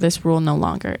 However, this rule no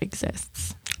longer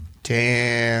exists.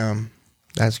 Damn.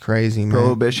 That's crazy, man.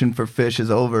 Prohibition for fish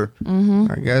is over.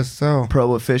 I guess so.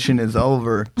 Prohibition is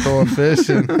over.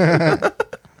 Prohibition.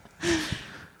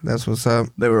 That's what's up.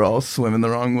 They were all swimming the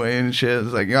wrong way and shit.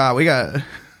 It's like, we got...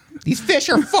 These fish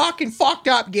are fucking fucked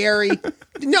up, Gary.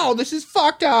 No, this is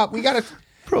fucked up. We gotta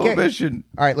Prohibition.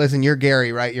 All right, listen. You're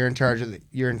Gary, right? You're in charge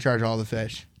of all the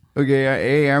fish, Okay,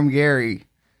 hey, I'm Gary.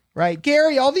 right?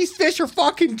 Gary, all these fish are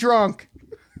fucking drunk.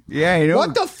 Yeah, you know.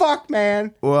 What the fuck,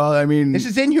 man? Well, I mean, This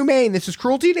is inhumane. This is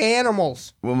cruelty to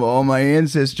animals. well, all my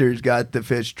ancestors got the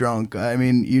fish drunk. I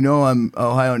mean, I'm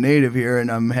Ohio native here,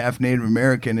 and I'm half Native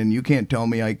American, and you can't tell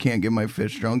me I can't get my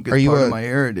fish drunk. It's part of my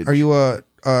heritage. Are you a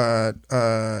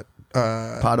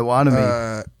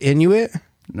Potawatomi? Inuit?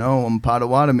 No, I'm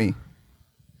Potawatomi.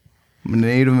 I'm a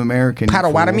Native American. you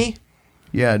Potawatomi? fool.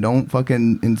 Yeah, don't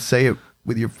fucking and say it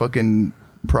with your fucking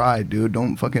pride, dude.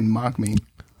 Don't fucking mock me.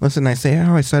 Listen, I say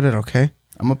how I said it, okay?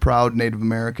 I'm a proud Native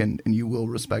American, and you will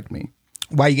respect me.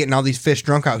 Why are you getting all these fish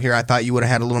drunk out here? I thought you would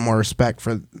have had a little more respect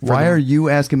for Why them. are you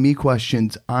asking me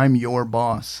questions? I'm your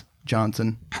boss,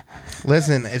 Johnson.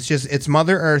 Listen, it's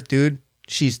Mother Earth, dude.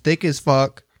 She's thick as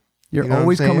fuck. You're You know what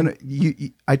always I'm saying?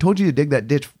 coming. I told you to dig that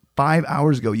ditch 5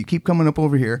 hours ago. You keep coming up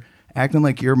over here, acting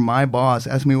like you're my boss.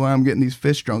 Asking me why I'm getting these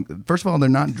fish drunk. First of all, they're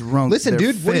not drunk. Listen,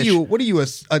 they're dude, fish. what are you,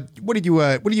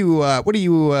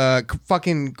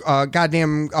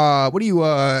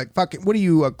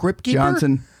 a grip keeper?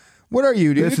 Johnson? What are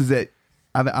you, dude? This is it.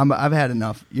 I've had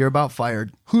enough. You're about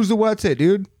fired. Who's the what's it,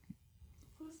 dude?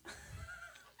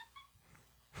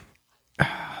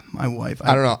 My wife.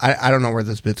 I don't know. I don't know where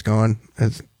this bit's going.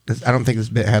 I don't think this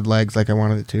bit had legs like I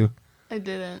wanted it to. I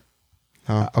didn't.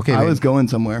 Oh, okay. I then. was going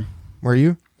somewhere. Were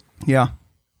you Yeah.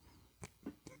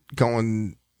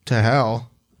 going to hell?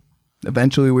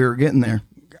 Eventually, we were getting there.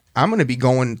 I'm going to be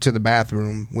going to the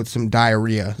bathroom with some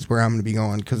diarrhea is where I'm going to be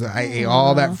going because I ate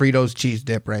all that Fritos cheese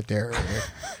dip right there. earlier.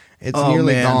 It's Oh,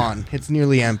 nearly man. gone. It's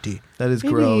nearly empty. That is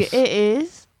Maybe gross. it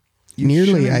is. You Nearly,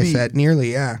 shouldn't I be- said.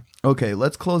 Nearly, yeah. Okay,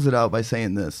 let's close it out by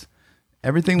saying this.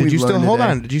 Everything Did we've you still learned hold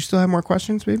today- on? Did you still have more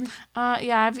questions, baby?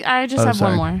 Yeah, I just Oh, have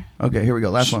sorry. one more. Okay, here we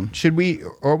go. Last one. Should we,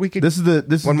 or we could? This is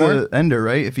the One more? the ender,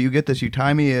 right? If you get this, you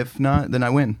tie me. If not, then I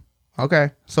win.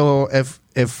 Okay. So if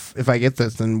I get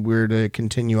this, then we're to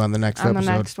continue on the next On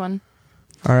episode. the next one.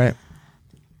 All right.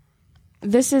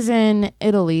 This is in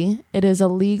Italy. It is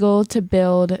illegal to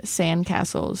build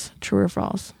sandcastles. True or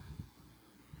false?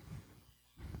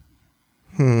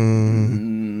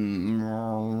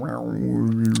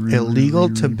 Illegal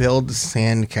to build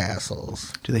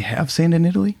sandcastles. Do they have sand in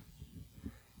Italy?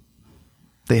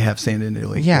 They have sand in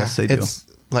Italy. Yeah, Yes, they do. it's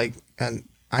like an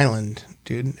island,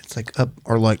 dude. It's like a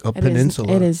It is-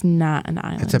 peninsula. It is not an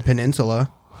island. It's a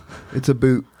peninsula. It's a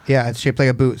boot. Yeah, it's shaped like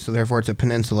a boot, so therefore it's a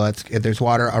peninsula. There's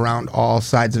water around all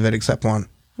sides of it except one.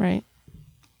 right.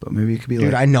 But maybe it could be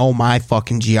Dude, like I know my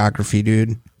fucking geography,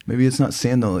 dude. maybe it's not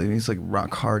sand though. Maybe it's like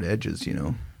rock hard edges, you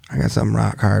know. I got something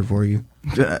rock hard for you.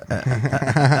 Yeah,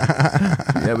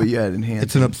 but you had enhanced.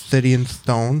 It's an obsidian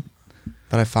stone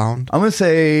that I found. I'm gonna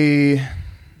say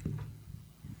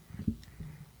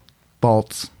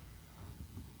Balts.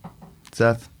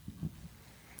 Seth,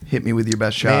 hit me with your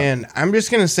best shot. Man, I'm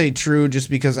just gonna say true, just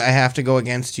because I have to go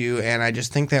against you, and I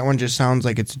just think that one just sounds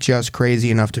like it's just crazy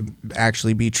enough to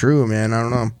actually be true, man. I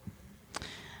don't know.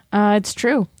 It's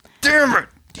true. Damn it!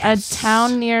 A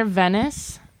town near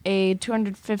Venice, a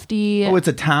 250. Oh, it's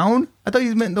a town? I thought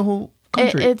you meant the whole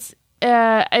country.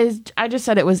 I just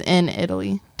said it was in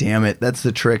Italy. Damn it, that's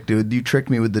the trick, dude. You tricked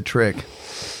me with the trick.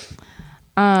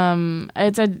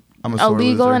 It's I'm a sore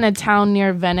illegal loser. in a town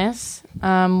near Venice.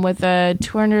 With a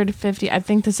 250. I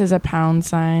think this is a pound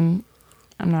sign.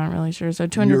 I'm not really sure. So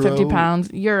 250 Euro? pounds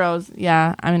euros.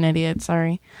 Yeah, I'm an idiot.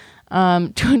 Sorry.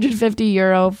 250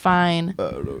 euro fine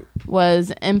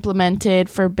was implemented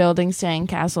for building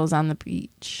sandcastles on the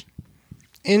beach.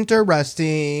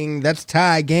 Interesting. That's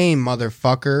tie game,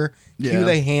 motherfucker. Yeah. Cue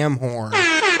the ham horn. Well,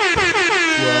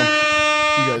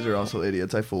 you guys are also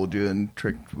idiots. I fooled you and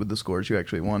tricked with the scores. You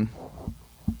actually won.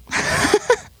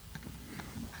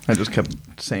 I just kept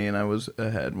saying I was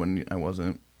ahead when I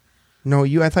wasn't. No,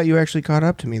 I thought you actually caught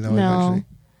up to me though. No. Eventually.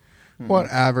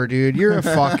 Whatever, dude. You're a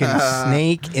fucking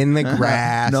snake in the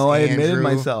grass. No, I admitted Andrew.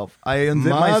 myself. I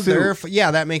unzipped my suit.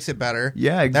 Yeah, that makes it better.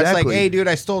 Yeah, That's like, exactly. hey, dude,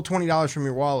 I stole $20 from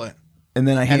your wallet. And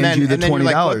then I handed then- you the and then you're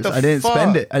like, $20. what the I didn't fuck?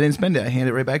 spend it. I didn't spend it. I handed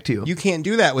it right back to you. You can't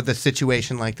do that with a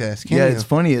situation like this, can Yeah, you? it's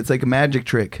funny. It's like a magic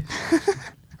trick.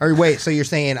 Or wait, so you're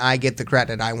saying I get the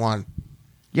credit? I won.